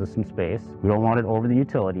 feet gives us some space. We don't want it over the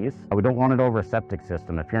utilities. We don't want it over a septic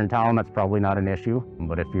system. If you're in town, that's probably not an issue,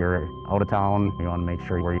 but if you're out of town, you want to make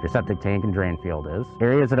sure where your septic tank and drain field is.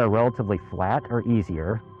 Areas that are relatively flat are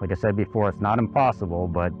easier. Like I said before, it's not impossible,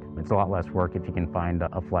 but it's a lot less work if you can find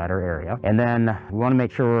a flatter area. And then we want to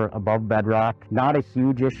make sure we're above bedrock. Not a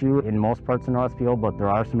huge issue in most parts of Northfield, but there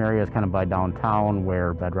are some areas kind of by downtown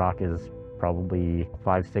where bedrock is probably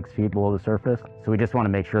 5-6 feet below the surface. So we just want to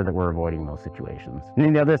make sure that we're avoiding those situations. And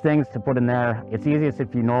then the other things to put in there, it's easiest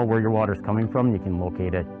if you know where your water's coming from, you can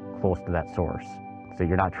locate it close to that source. So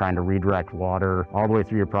you're not trying to redirect water all the way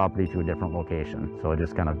through your property to a different location. So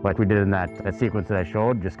just kind of like we did in that sequence that I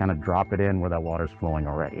showed, just kind of drop it in where that water's flowing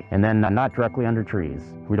already. And then not directly under trees.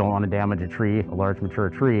 We don't want to damage a tree, a large mature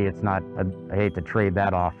tree. It's not, I hate to trade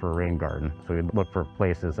that off for a rain garden. So we look for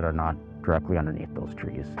places that are not directly underneath those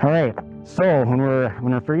trees. All right, so when we're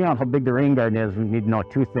figuring out how big the rain garden is, we need to know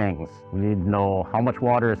two things. We need to know how much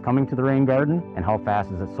water is coming to the rain garden and how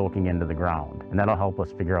fast is it soaking into the ground. And that'll help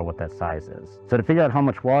us figure out what that size is. So to figure out how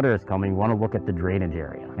much water is coming, we want to look at the drainage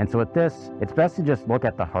area. And so with this, it's best to just look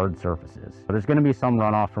at the hard surfaces. So there's going to be some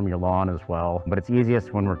runoff from your lawn as well, but it's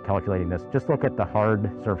easiest when we're calculating this, just look at the hard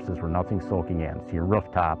surfaces where nothing's soaking in. So your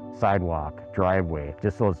rooftop, sidewalk, driveway,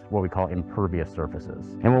 just those what we call impervious surfaces.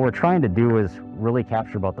 And what we're trying to do is really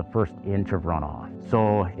capture about the first inch of runoff.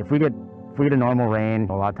 So if we get a normal rain,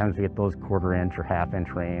 a lot of times we get those 1/4 inch or 1/2 inch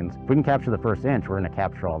rains. If we can capture the first inch, we're going to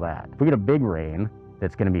capture all that. If we get a big rain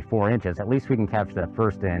that's going to be 4 inches, at least we can capture that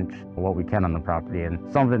first inch of what we can on the property,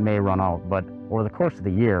 and some of it may run out, but over the course of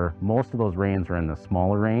the year, most of those rains are in the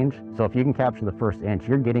smaller range. So if you can capture the first inch,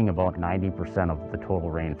 you're getting about 90% of the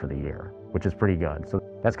total rain for the year, which is pretty good. So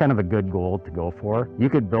that's kind of a good goal to go for. You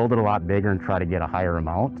could build it a lot bigger and try to get a higher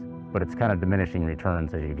amount, but it's kind of diminishing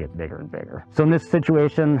returns as you get bigger and bigger. So in this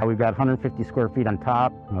situation, we've got 150 square feet on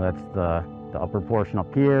top. That's the upper portion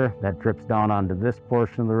up here. That drips down onto this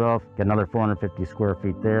portion of the roof. Get another 450 square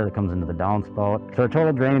feet there that comes into the downspout. So our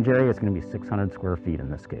total drainage area is going to be 600 square feet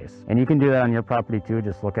in this case. And you can do that on your property too.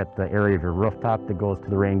 Just look at the area of your rooftop that goes to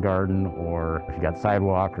the rain garden, or if you got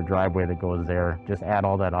sidewalk or driveway that goes there, just add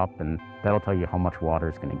all that up and that'll tell you how much water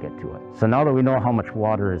is going to get to it. So now that we know how much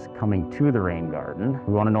water is coming to the rain garden,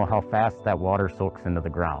 we want to know how fast that water soaks into the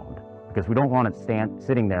ground, because we don't want it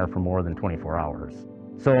sitting there for more than 24 hours.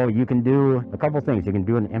 So you can do a couple things. You can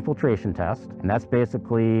do an infiltration test, and that's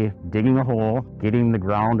basically digging a hole, getting the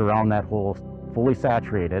ground around that hole fully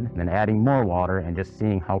saturated, and then adding more water and just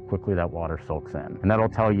seeing how quickly that water soaks in. And that'll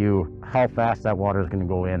tell you how fast that water is going to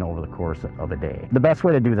go in over the course of a day. The best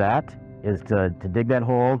way to do that is to dig that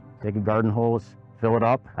hole, take a garden hose, fill it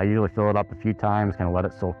up. I usually fill it up a few times, kind of let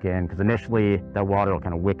it soak in, because initially that water will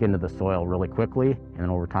kind of wick into the soil really quickly, and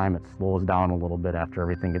then over time it slows down a little bit after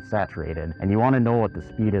everything gets saturated. And you want to know what the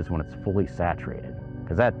speed is when it's fully saturated,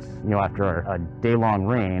 because that's, after a day-long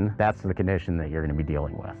rain, that's the condition that you're going to be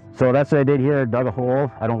dealing with. So that's what I did here. Dug a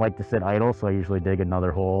hole. I don't like to sit idle, so I usually dig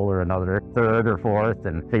another hole or another third or fourth,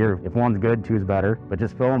 and figure if one's good, two's better. But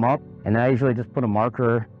just fill them up, and then I usually just put a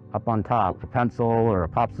marker up on top, a pencil or a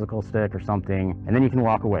popsicle stick or something, and then you can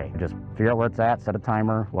walk away. Just figure out where it's at, set a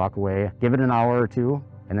timer, walk away, give it an hour or two,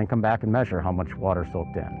 and then come back and measure how much water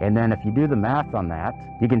soaked in. And then if you do the math on that,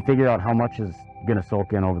 you can figure out how much is going to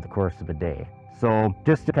soak in over the course of a day. So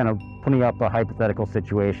just to kind of putting up a hypothetical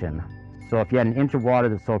situation. So if you had an inch of water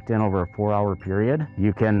that soaked in over a 4-hour period,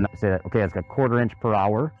 you can say that, okay, it's got 1/4 inch per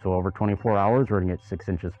hour. So over 24 hours, we're gonna get 6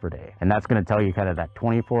 inches per day. And that's gonna tell you kind of that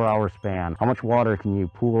 24-hour span. How much water can you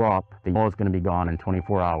pool up that you know is gonna be gone in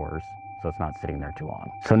 24 hours? So it's not sitting there too long.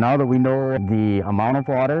 So now that we know the amount of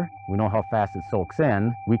water, we know how fast it soaks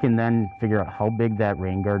in, we can then figure out how big that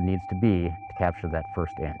rain garden needs to be to capture that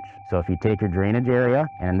first inch. So if you take your drainage area,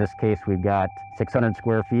 and in this case we've got 600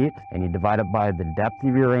 square feet, and you divide it by the depth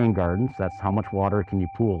of your rain garden, so that's how much water can you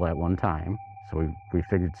pool at one time. So we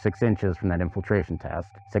figured 6 inches from that infiltration test.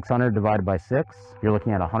 600 divided by 6, you're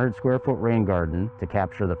looking at a 100 square foot rain garden to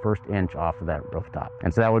capture the first inch off of that rooftop.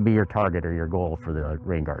 And so that would be your target or your goal for the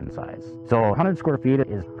rain garden size. So 100 square feet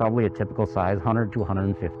is probably a typical size. 100 to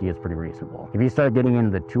 150 is pretty reasonable. If you start getting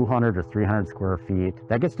into the 200 or 300 square feet,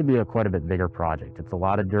 that gets to be quite a bit bigger project. It's a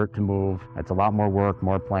lot of dirt to move. It's a lot more work,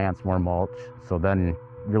 more plants, more mulch. So then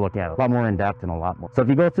you're looking at a lot more in depth and a lot more. So if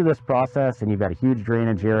you go through this process and you've got a huge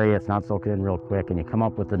drainage area, it's not soaking in real quick, and you come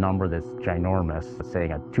up with a number that's ginormous, let's say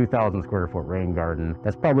a 2,000 square foot rain garden,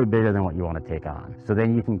 that's probably bigger than what you want to take on. So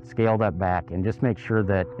then you can scale that back and just make sure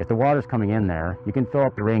that if the water's coming in there, you can fill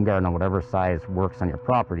up the rain garden on whatever size works on your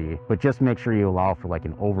property, but just make sure you allow for like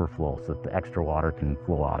an overflow so that the extra water can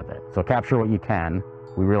flow out of it. So capture what you can.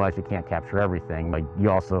 We realize you can't capture everything, but we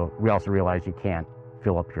also realize you can't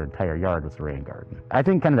fill up your entire yard with a rain garden. I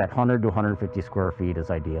think kind of that 100 to 150 square feet is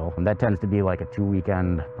ideal, and that tends to be like a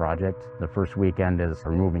 2-weekend project. The first weekend is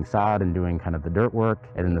removing sod and doing kind of the dirt work,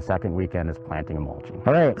 and then the second weekend is planting and mulching.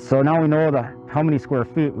 All right, so now we know how many square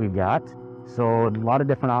feet we've got. So a lot of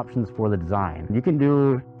different options for the design. You can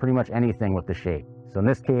do pretty much anything with the shape. So in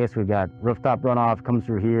this case, we've got rooftop runoff comes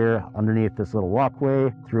through here, underneath this little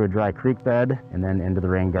walkway, through a dry creek bed, and then into the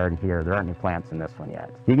rain garden here. There aren't any plants in this one yet.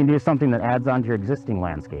 You can do something that adds on to your existing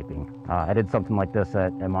landscaping. I did something like this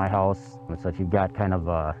at my house. So if you've got kind of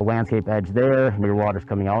a landscape edge there, and your water's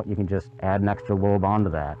coming out, you can just add an extra lobe onto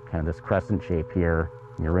that, kind of this crescent shape here.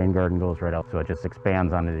 Your rain garden goes right out, so it just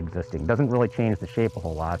expands on the existing. It doesn't really change the shape a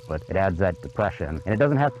whole lot, but it adds that depression. And it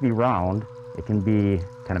doesn't have to be round. It can be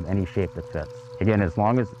kind of any shape that fits. Again, as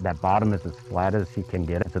long as that bottom is as flat as you can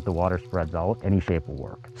get it, so that the water spreads out, any shape will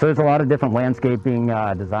work. So there's a lot of different landscaping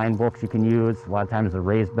design books you can use. A lot of times the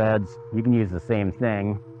raised beds, you can use the same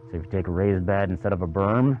thing. So if you take a raised bed instead of a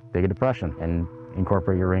berm, dig a depression and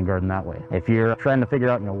incorporate your rain garden that way. If you're trying to figure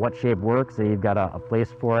out, what shape works, so you've got a place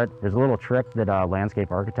for it, there's a little trick that a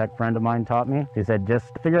landscape architect friend of mine taught me. He said, just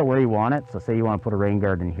figure out where you want it. So say you want to put a rain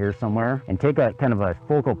garden here somewhere, and take a kind of a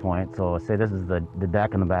focal point. So say this is the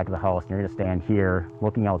deck in the back of the house, and you're going to stand here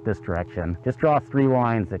looking out this direction. Just draw 3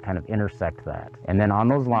 lines that kind of intersect that. And then on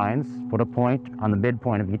those lines, put a point on the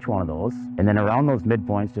midpoint of each one of those. And then around those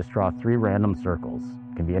midpoints, just draw 3 random circles.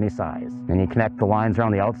 It can be any size. Then you connect the lines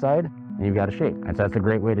around the outside, and you've got a shape. And so that's a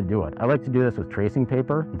great way to do it. I like to do this with tracing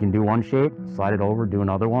paper. You can do one shape, slide it over, do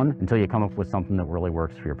another one, until you come up with something that really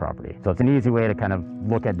works for your property. So it's an easy way to kind of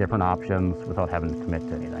look at different options without having to commit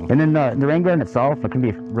to anything. And then the rain garden itself, it can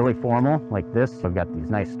be really formal, like this. So I've got these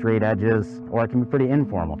nice straight edges, or it can be pretty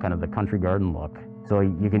informal, kind of the country garden look. So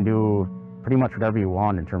you can do pretty much whatever you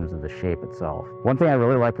want in terms of the shape itself. One thing I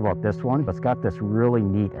really like about this one, it's got this really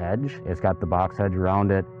neat edge. It's got the box edge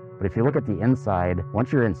around it. But if you look at the inside,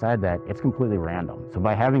 once you're inside that, it's completely random. So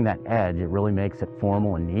by having that edge, it really makes it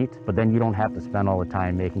formal and neat, but then you don't have to spend all the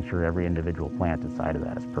time making sure every individual plant inside of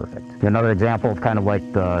that is perfect. Another example of kind of like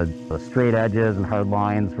the straight edges and hard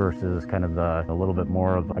lines versus kind of a little bit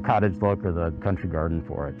more of a cottage look or the country garden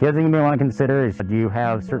for it. The other thing you may want to consider is, do you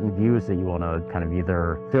have certain views that you want to kind of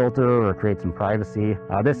either filter or create some privacy?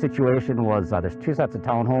 This situation was, there's 2 sets of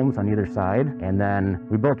townhomes on either side, and then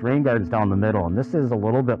we built rain gardens down the middle, and this is a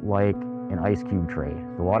little bit like an ice cube tray.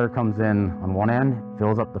 The water comes in on one end,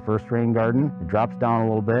 fills up the first rain garden, it drops down a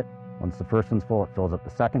little bit. Once the first one's full, it fills up the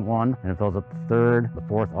second one, and it fills up the third, the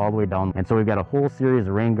fourth, all the way down. And so we've got a whole series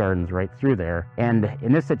of rain gardens right through there. And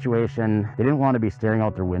in this situation, they didn't want to be staring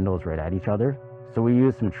out their windows right at each other. So we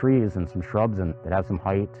used some trees and some shrubs that have some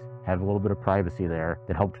height, have a little bit of privacy there,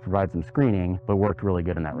 that helped provide some screening, but worked really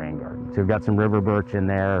good in that rain garden. So we've got some river birch in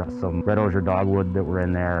there, some red osier dogwood that were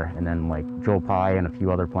in there, and then like Joe Pye and a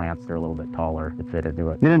few other plants that are a little bit taller that fit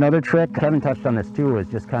into it. Then another trick, Kevin touched on this too, is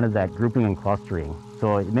just kind of that grouping and clustering.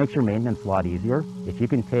 So it makes your maintenance a lot easier. If you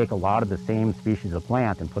can take a lot of the same species of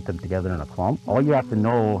plant and put them together in a clump, all you have to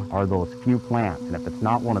know are those few plants. And if it's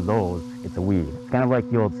not one of those, it's a weed. It's kind of like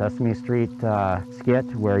the old Sesame Street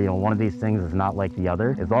skit where, one of these things is not like the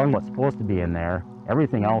other. As long as what's supposed to be in there,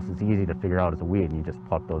 everything else is easy to figure out as a weed, and you just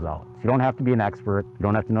pluck those out. So you don't have to be an expert. You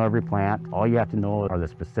don't have to know every plant. All you have to know are the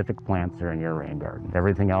specific plants that are in your rain garden.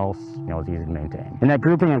 Everything else, is easy to maintain. And that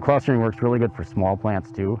grouping and clustering works really good for small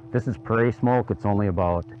plants too. This is prairie smoke. It's only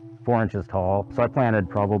about 4 inches tall. So I planted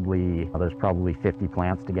there's probably 50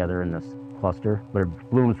 plants together in this cluster, but it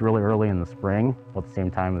blooms really early in the spring, about the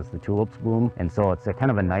same time as the tulips bloom. And so it's a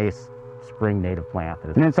kind of a nice spring native plant.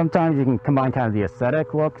 And then sometimes you can combine kind of the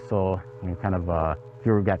aesthetic look. So if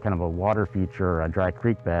you've got kind of a water feature or a dry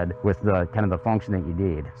creek bed with the kind of the function that you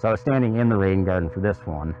need. So I was standing in the rain garden for this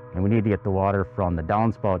one, and we need to get the water from the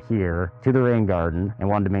downspout here to the rain garden, and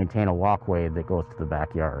wanted to maintain a walkway that goes to the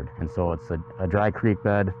backyard. And so it's a dry creek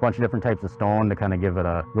bed, a bunch of different types of stone to kind of give it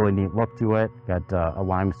a really neat look to it. Got a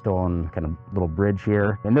limestone kind of little bridge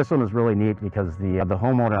here. And this one was really neat because the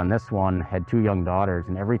homeowner on this one had 2 young daughters,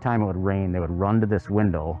 and every time it would rain, they would run to this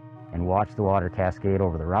window and watch the water cascade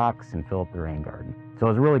over the rocks and fill up the rain garden. So it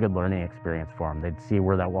was a really good learning experience for them. They'd see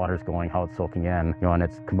where that water's going, how it's soaking in, and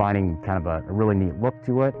it's combining kind of a really neat look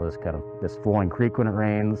to it. It's kind of this flowing creek when it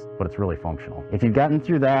rains, but it's really functional. If you've gotten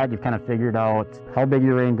through that, you've kind of figured out how big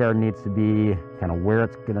your rain garden needs to be, kind of where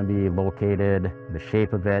it's going to be located, the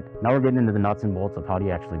shape of it. Now we're getting into the nuts and bolts of how do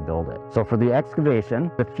you actually build it. So for the excavation,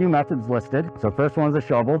 a few methods listed. So first one is a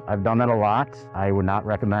shovel. I've done that a lot. I would not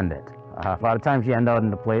recommend it. A lot of times you end up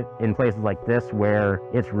in places like this where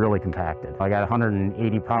it's really compacted. I got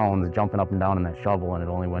 180 pounds jumping up and down in that shovel and it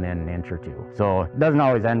only went in an inch or two. So it doesn't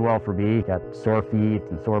always end well for me. You got sore feet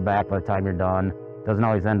and sore back by the time you're done. Doesn't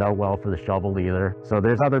always end out well for the shovel either. So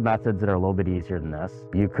there's other methods that are a little bit easier than this.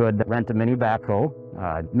 You could rent a mini backhoe.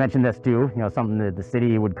 Mention this too, something that the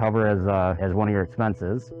city would cover as one of your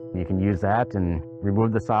expenses. You can use that and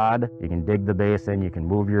remove the sod. You can dig the basin. You can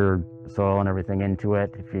move your soil and everything into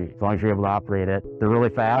it as long as you're able to operate it. They're really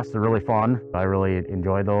fast. They're really fun. I really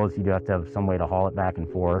enjoy those. You do have to have some way to haul it back and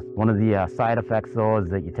forth. One of the side effects though is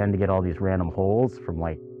that you tend to get all these random holes from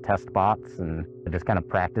like test spots and just kind of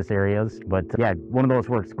practice areas. But yeah, one of those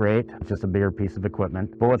works great. It's just a bigger piece of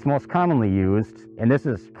equipment. But what's most commonly used, and this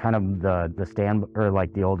is kind of the stand or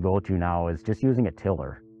like the old go-to now, is just using a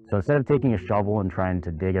tiller. So instead of taking a shovel and trying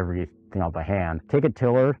to dig everything out by hand, take a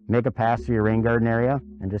tiller, make a pass through your rain garden area,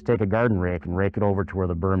 and just take a garden rake and rake it over to where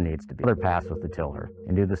the berm needs to be. Another pass with the tiller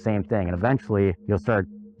and do the same thing. And eventually you'll start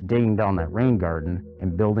digging down that rain garden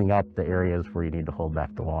and building up the areas where you need to hold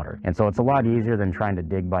back the water. And so it's a lot easier than trying to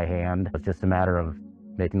dig by hand. It's just a matter of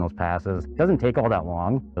making those passes. It doesn't take all that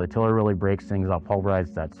long. The tiller really breaks things up,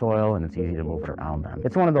 pulverizes that soil, and it's easy to move it around them.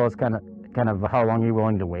 It's one of those kind of how long you're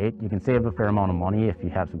willing to wait. You can save a fair amount of money if you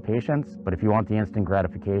have some patience, but if you want the instant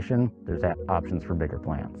gratification, there's options for bigger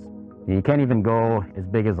plants. You can't even go as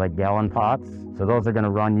big as like gallon pots. So those are going to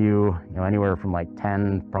run you, anywhere from like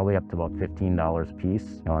 $10, probably up to about $15 a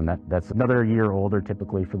piece. And that's another year older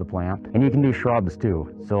typically for the plant. And you can do shrubs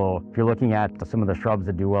too. So if you're looking at some of the shrubs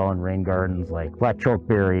that do well in rain gardens, like black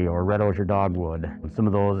chokeberry or red osier dogwood, some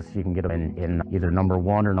of those you can get them in either number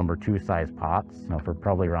 1 or number 2 size pots, for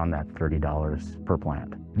probably around that $30 per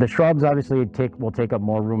plant. The shrubs obviously will take up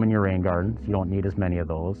more room in your rain gardens. You don't need as many of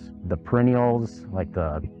those. The perennials, like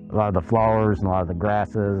a lot of the flowers and a lot of the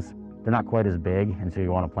grasses, they're not quite as big, and so you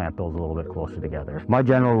want to plant those a little bit closer together. My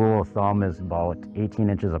general rule of thumb is about 18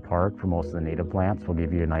 inches apart for most of the native plants will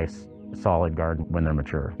give you a nice solid garden when they're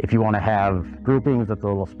mature. If you want to have groupings with a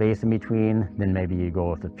little space in between, then maybe you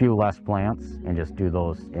go with a few less plants and just do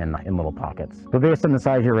those in little pockets. But based on the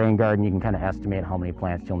size of your rain garden, you can kind of estimate how many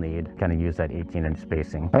plants you'll need, kind of use that 18-inch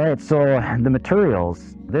spacing. All right, so the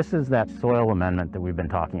materials, this is that soil amendment that we've been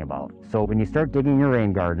talking about. So when you start digging your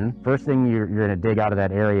rain garden, first thing you're going to dig out of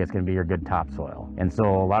that area is going to be your good topsoil. And so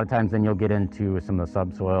a lot of times then you'll get into some of the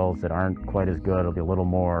subsoils that aren't quite as good. It'll be a little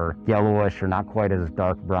more yellowish or not quite as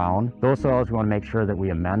dark brown. Those soils we want to make sure that we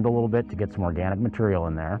amend a little bit to get some organic material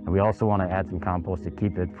in there. And we also want to add some compost to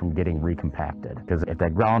keep it from getting recompacted. Because if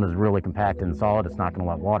that ground is really compacted and solid, it's not going to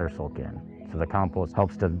let water soak in. So the compost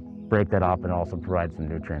helps to break that up and also provide some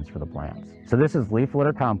nutrients for the plants. So this is leaf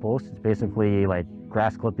litter compost. It's basically like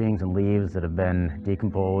grass clippings and leaves that have been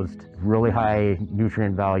decomposed. Really high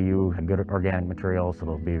nutrient value and good organic material, so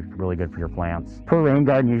it'll be really good for your plants. Per rain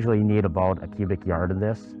garden, usually you need about a cubic yard of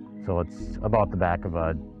this. So it's about the back of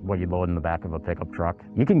what you load in the back of a pickup truck.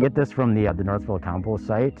 You can get this from the Northfield compost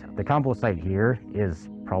site. The compost site here is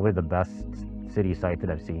probably the best city site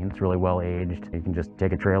that I've seen. It's really well aged. You can just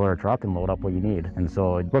take a trailer or truck and load up what you need. And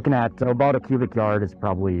so looking at about a cubic yard is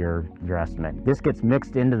probably your estimate. This gets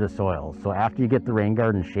mixed into the soil. So after you get the rain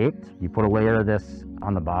garden shaped, you put a layer of this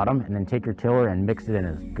on the bottom and then take your tiller and mix it in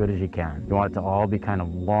as good as you can. You want it to all be kind of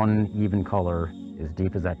one even color as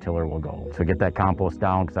deep as that tiller will go. So get that compost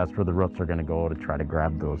down because that's where the roots are going to go to try to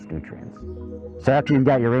grab those nutrients. So after you've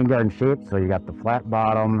got your rain garden shaped, so you got the flat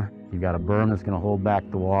bottom, you've got a berm that's going to hold back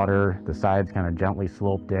the water, the sides kind of gently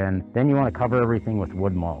sloped in. Then you want to cover everything with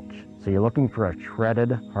wood mulch. So you're looking for a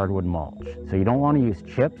shredded hardwood mulch. So you don't want to use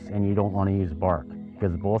chips and you don't want to use bark,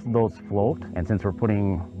 because both of those float. And since we're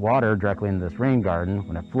putting water directly into this rain garden,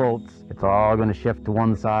 when it floats, it's all going to shift to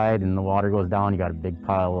one side and the water goes down. You got a big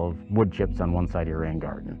pile of wood chips on one side of your rain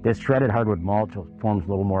garden. This shredded hardwood mulch forms a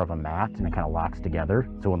little more of a mat and it kind of locks together.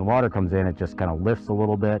 So when the water comes in, it just kind of lifts a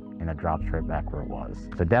little bit and it drops right back where it was.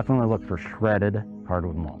 So definitely look for shredded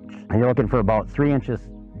hardwood mulch. And you're looking for about 3 inches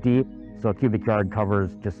deep. So a cubic yard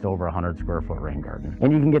covers just over 100 square foot rain garden.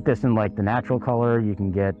 And you can get this in like the natural color. You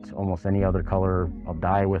can get almost any other color of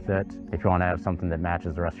dye with it. If you want to have something that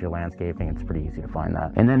matches the rest of your landscaping, it's pretty easy to find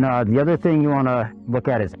that. And then the other thing you want to look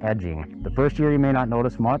at is edging. The first year you may not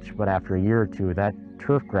notice much, but after a year or two, that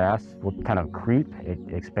turf grass will kind of creep, it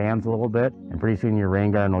expands a little bit, and pretty soon your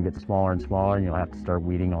rain garden will get smaller and smaller, and you'll have to start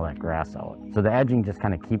weeding all that grass out. So the edging just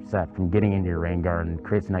kind of keeps that from getting into your rain garden,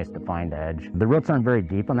 creates a nice defined edge. The roots aren't very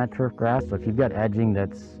deep on that turf grass, so if you've got edging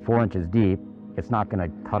that's 4 inches deep, it's not going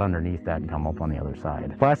to cut underneath that and come up on the other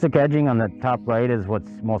side. Plastic edging on the top right is what's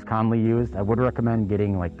most commonly used. I would recommend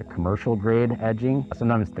getting like the commercial grade edging.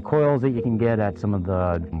 Sometimes the coils that you can get at some of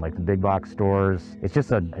the like the big box stores,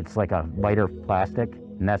 it's like a lighter plastic,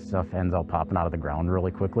 and that stuff ends up popping out of the ground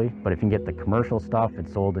really quickly. But if you can get the commercial stuff,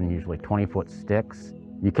 it's sold in usually 20-foot sticks.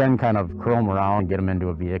 You can kind of curl them around, get them into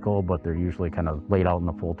a vehicle, but they're usually kind of laid out in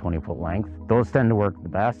the full 20-foot length. Those tend to work the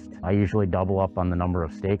best. I usually double up on the number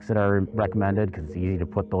of stakes that are recommended because it's easy to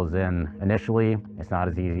put those in initially. It's not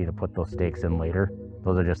as easy to put those stakes in later.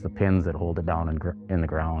 Those are just the pins that hold it down in the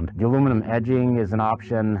ground. The aluminum edging is an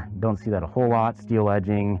option. Don't see that a whole lot. Steel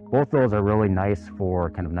edging. Both those are really nice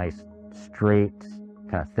for kind of nice straight,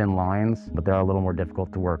 kind of thin lines, but they're a little more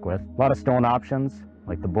difficult to work with. A lot of stone options,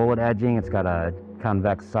 like the bullet edging. It's got a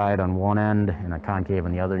convex side on one end and a concave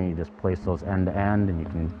on the other, and you just place those end to end and you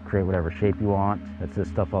can create whatever shape you want. That's this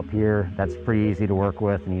stuff up here. That's pretty easy to work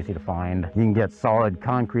with and easy to find. You can get solid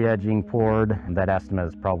concrete edging poured, and that estimate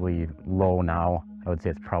is probably low now. I would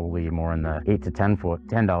say it's probably more in the 8 to 10 foot,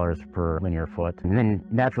 $10 per linear foot. And then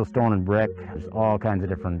natural stone and brick, there's all kinds of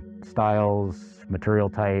different styles, material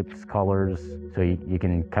types, colors, so you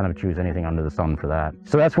can kind of choose anything under the sun for that.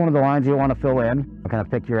 So that's one of the lines you want to fill in. Kind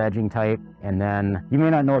of pick your edging type, and then you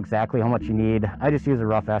may not know exactly how much you need. I just use a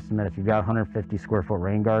rough estimate. If you've got a 150 square foot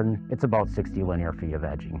rain garden, it's about 60 linear feet of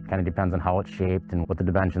edging. Kind of depends on how it's shaped and what the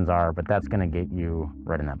dimensions are, but that's going to get you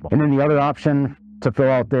right in that ball. And then the other option to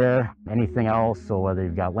fill out there, anything else, so whether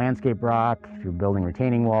you've got landscape rock, if you're building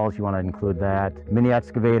retaining walls, you want to include that, mini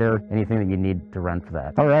excavator, anything that you need to rent for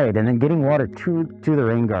that. All right, and then getting water to the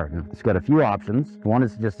rain garden. It's got a few options. One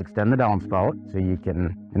is to just extend the downspout, so you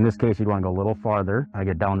can, in this case, you'd want to go a little farther,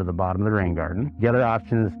 get down to the bottom of the rain garden. The other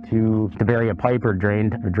option is to bury a pipe or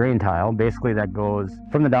drain tile. Basically, that goes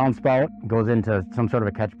from the downspout, goes into some sort of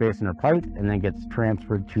a catch basin or pipe, and then gets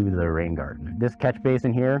transferred to the rain garden. This catch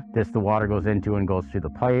basin here, the water goes into and goes through the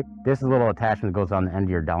pipe. This is a little attachment that goes on the end of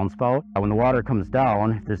your downspout. When the water comes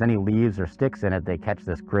down, if there's any leaves or sticks in it, they catch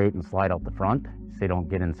this grate and slide out the front, so they don't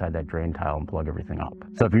get inside that drain tile and plug everything up.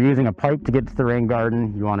 So if you're using a pipe to get to the rain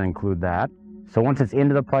garden, you want to include that. So once it's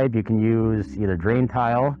into the pipe, you can use either drain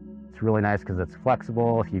tile. It's really nice because it's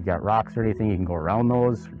flexible. If you've got rocks or anything, you can go around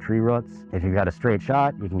those, or tree roots. If you've got a straight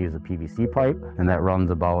shot, you can use a PVC pipe, and that runs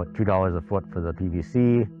about $2 a foot for the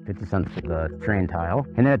PVC, 50 cents for the drain tile.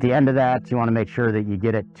 And then at the end of that, you want to make sure that you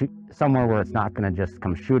get it to somewhere where it's not going to just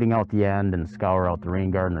come shooting out the end and scour out the rain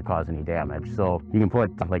garden or cause any damage. So you can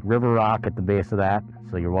put like river rock at the base of that,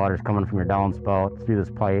 so your water's coming from your downspout through this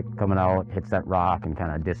pipe, coming out, hits that rock and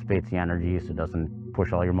kind of dissipates the energy so it doesn't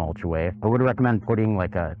push all your mulch away. I would recommend putting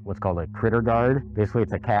like what's called a critter guard. Basically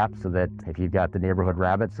it's a cap so that if you've got the neighborhood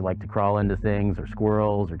rabbits that like to crawl into things, or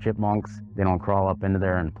squirrels or chipmunks, they don't crawl up into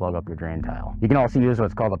there and plug up your drain tile. You can also use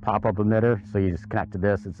what's called a pop-up emitter. So you just connect to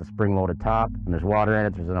this, it's a spring-loaded top, and there's water in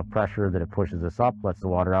it, there's enough pressure that it pushes this up, lets the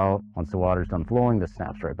water out. Once the water's done flowing, this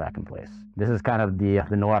snaps right back in place. This is kind of the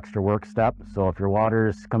no extra work step. So if your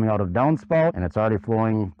water's coming out of downspout and it's already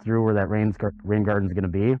flowing through where that rain garden's going to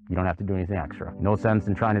be, you don't have to do anything extra. No sense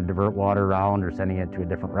in trying to divert water around or sending it to a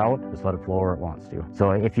different route. Just let it flow where it wants to.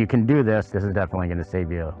 So if you can do this, this is definitely going to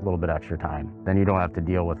save you a little bit extra time. Then you don't have to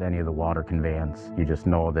deal with any of the water conveyance. You just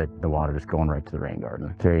know that the water is going right to the rain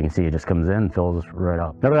garden. So you can see it just comes in, fills right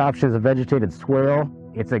up. Another option is a vegetated swale.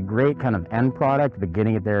 It's a great kind of end product, but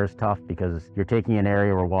getting it there is tough because you're taking an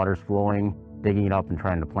area where water's flowing, digging it up and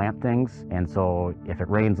trying to plant things. And so if it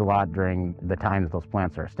rains a lot during the time that those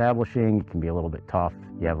plants are establishing, it can be a little bit tough.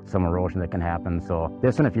 You have some erosion that can happen. So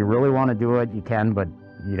this one, if you really want to do it, you can, but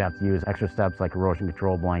you'd have to use extra steps like erosion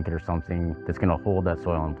control blanket or something that's going to hold that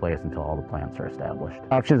soil in place until all the plants are established.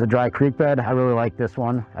 Option is a dry creek bed. I really like this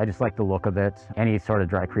one. I just like the look of it. Any sort of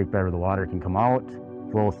dry creek bed where the water can come out,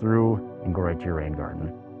 flow through, and go right to your rain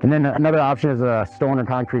garden. And then another option is a stone or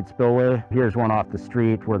concrete spillway. Here's one off the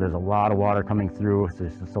street where there's a lot of water coming through. So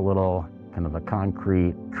it's just a little kind of a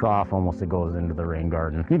concrete trough almost that goes into the rain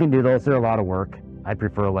garden. You can do those, they're a lot of work. I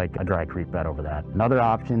prefer like a dry creek bed over that. Another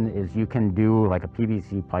option is you can do like a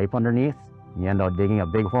PVC pipe underneath. You end up digging a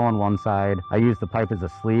big hole on one side. I use the pipe as a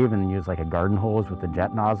sleeve and use like a garden hose with a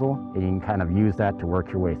jet nozzle. And you can kind of use that to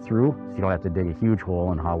work your way through, so you don't have to dig a huge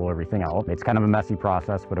hole and hollow everything out. It's kind of a messy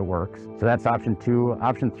process, but it works. So that's option 2.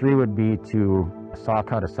 Option 3 would be to saw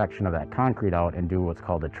cut a section of that concrete out and do what's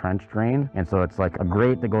called a trench drain. And so it's like a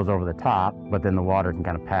grate that goes over the top, but then the water can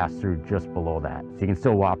kind of pass through just below that. So you can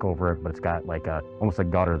still walk over it, but it's got like almost a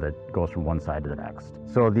gutter that goes from one side to the next.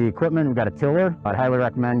 So the equipment, we've got a tiller. I'd highly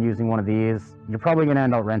recommend using one of these. You're probably going to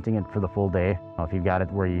end up renting it for the full day. If you've got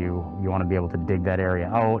it where you want to be able to dig that area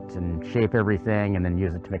out and shape everything and then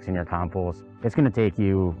use it to mix in your compost, it's going to take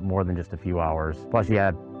you more than just a few hours. Plus you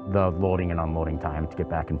add the loading and unloading time to get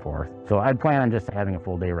back and forth. So I'd plan on just having a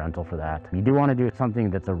full day rental for that. You do want to do something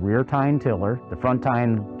that's a rear tine tiller. The front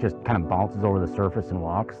tine just kind of bounces over the surface and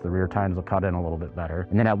walks. The rear tines will cut in a little bit better.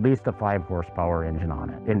 And then at least a 5 horsepower engine on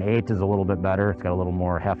it. An 8 is a little bit better. It's got a little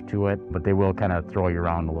more heft to it, but they will kind of throw you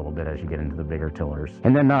around a little bit as you get into the bigger tillers.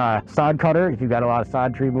 And then sod cutter, if you've got a lot of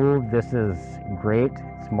sod to remove, this is great.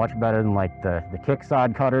 It's much better than like the kick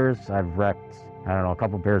sod cutters. I've wrecked, I don't know, a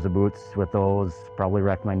couple pairs of boots with those, probably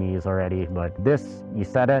wrecked my knees already. But this, you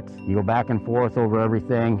set it, you go back and forth over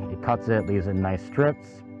everything, it cuts it, leaves it in nice strips.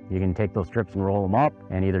 You can take those strips and roll them up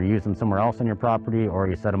and either use them somewhere else on your property, or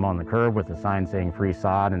you set them on the curb with a sign saying free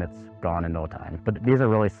sod, and it's gone in no time. But these are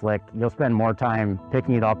really slick. You'll spend more time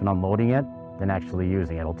picking it up and unloading it than actually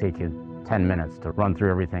using it. It'll take you 10 minutes to run through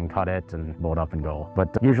everything, cut it, and load up and go.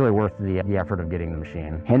 But usually worth the effort of getting the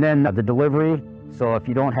machine. And then the delivery. So if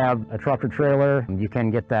you don't have a truck or trailer, you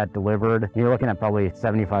can get that delivered. You're looking at probably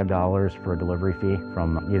 $75 for a delivery fee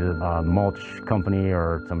from either a mulch company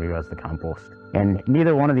or somebody who has the compost. And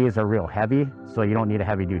neither one of these are real heavy, so you don't need a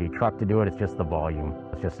heavy duty truck to do it. It's just the volume.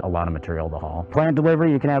 It's just a lot of material to haul. Plant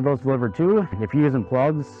delivery, you can have those delivered too. If you're using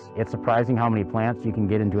plugs, it's surprising how many plants you can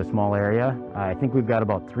get into a small area. I think we've got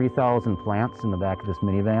about 3,000 plants in the back of this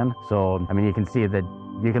minivan. So, I mean, you can see that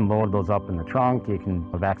you can load those up in the trunk. You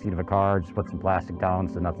can, the back seat of a car, just put some plastic down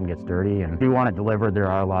so nothing gets dirty. And if you want it delivered,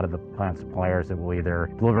 there are a lot of the plant suppliers that will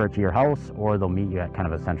either deliver it to your house or they'll meet you at kind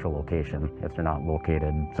of a central location if they're not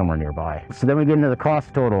located somewhere nearby. So then we get into the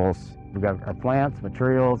cost totals. We've got our plants,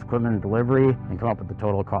 materials, equipment, and delivery, and come up with the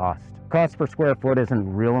total cost. Cost per square foot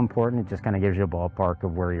isn't real important. It just kind of gives you a ballpark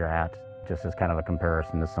of where you're at, just as kind of a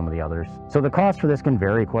comparison to some of the others. So the cost for this can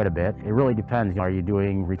vary quite a bit. It really depends. Are you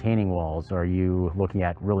doing retaining walls? Are you looking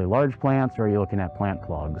at really large plants? Or are you looking at plant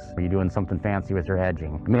plugs? Are you doing something fancy with your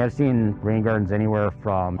edging? I mean, I've seen rain gardens anywhere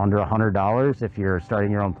from under $100 if you're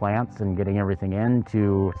starting your own plants and getting everything in,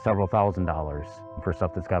 to several $1,000s for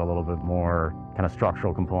stuff that's got a little bit more kind of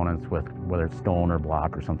structural components with whether it's stone or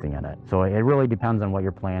block or something in it. So it really depends on what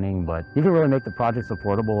you're planning, but you can really make the projects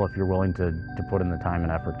affordable if you're willing to put in the time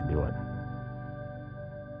and effort to do it.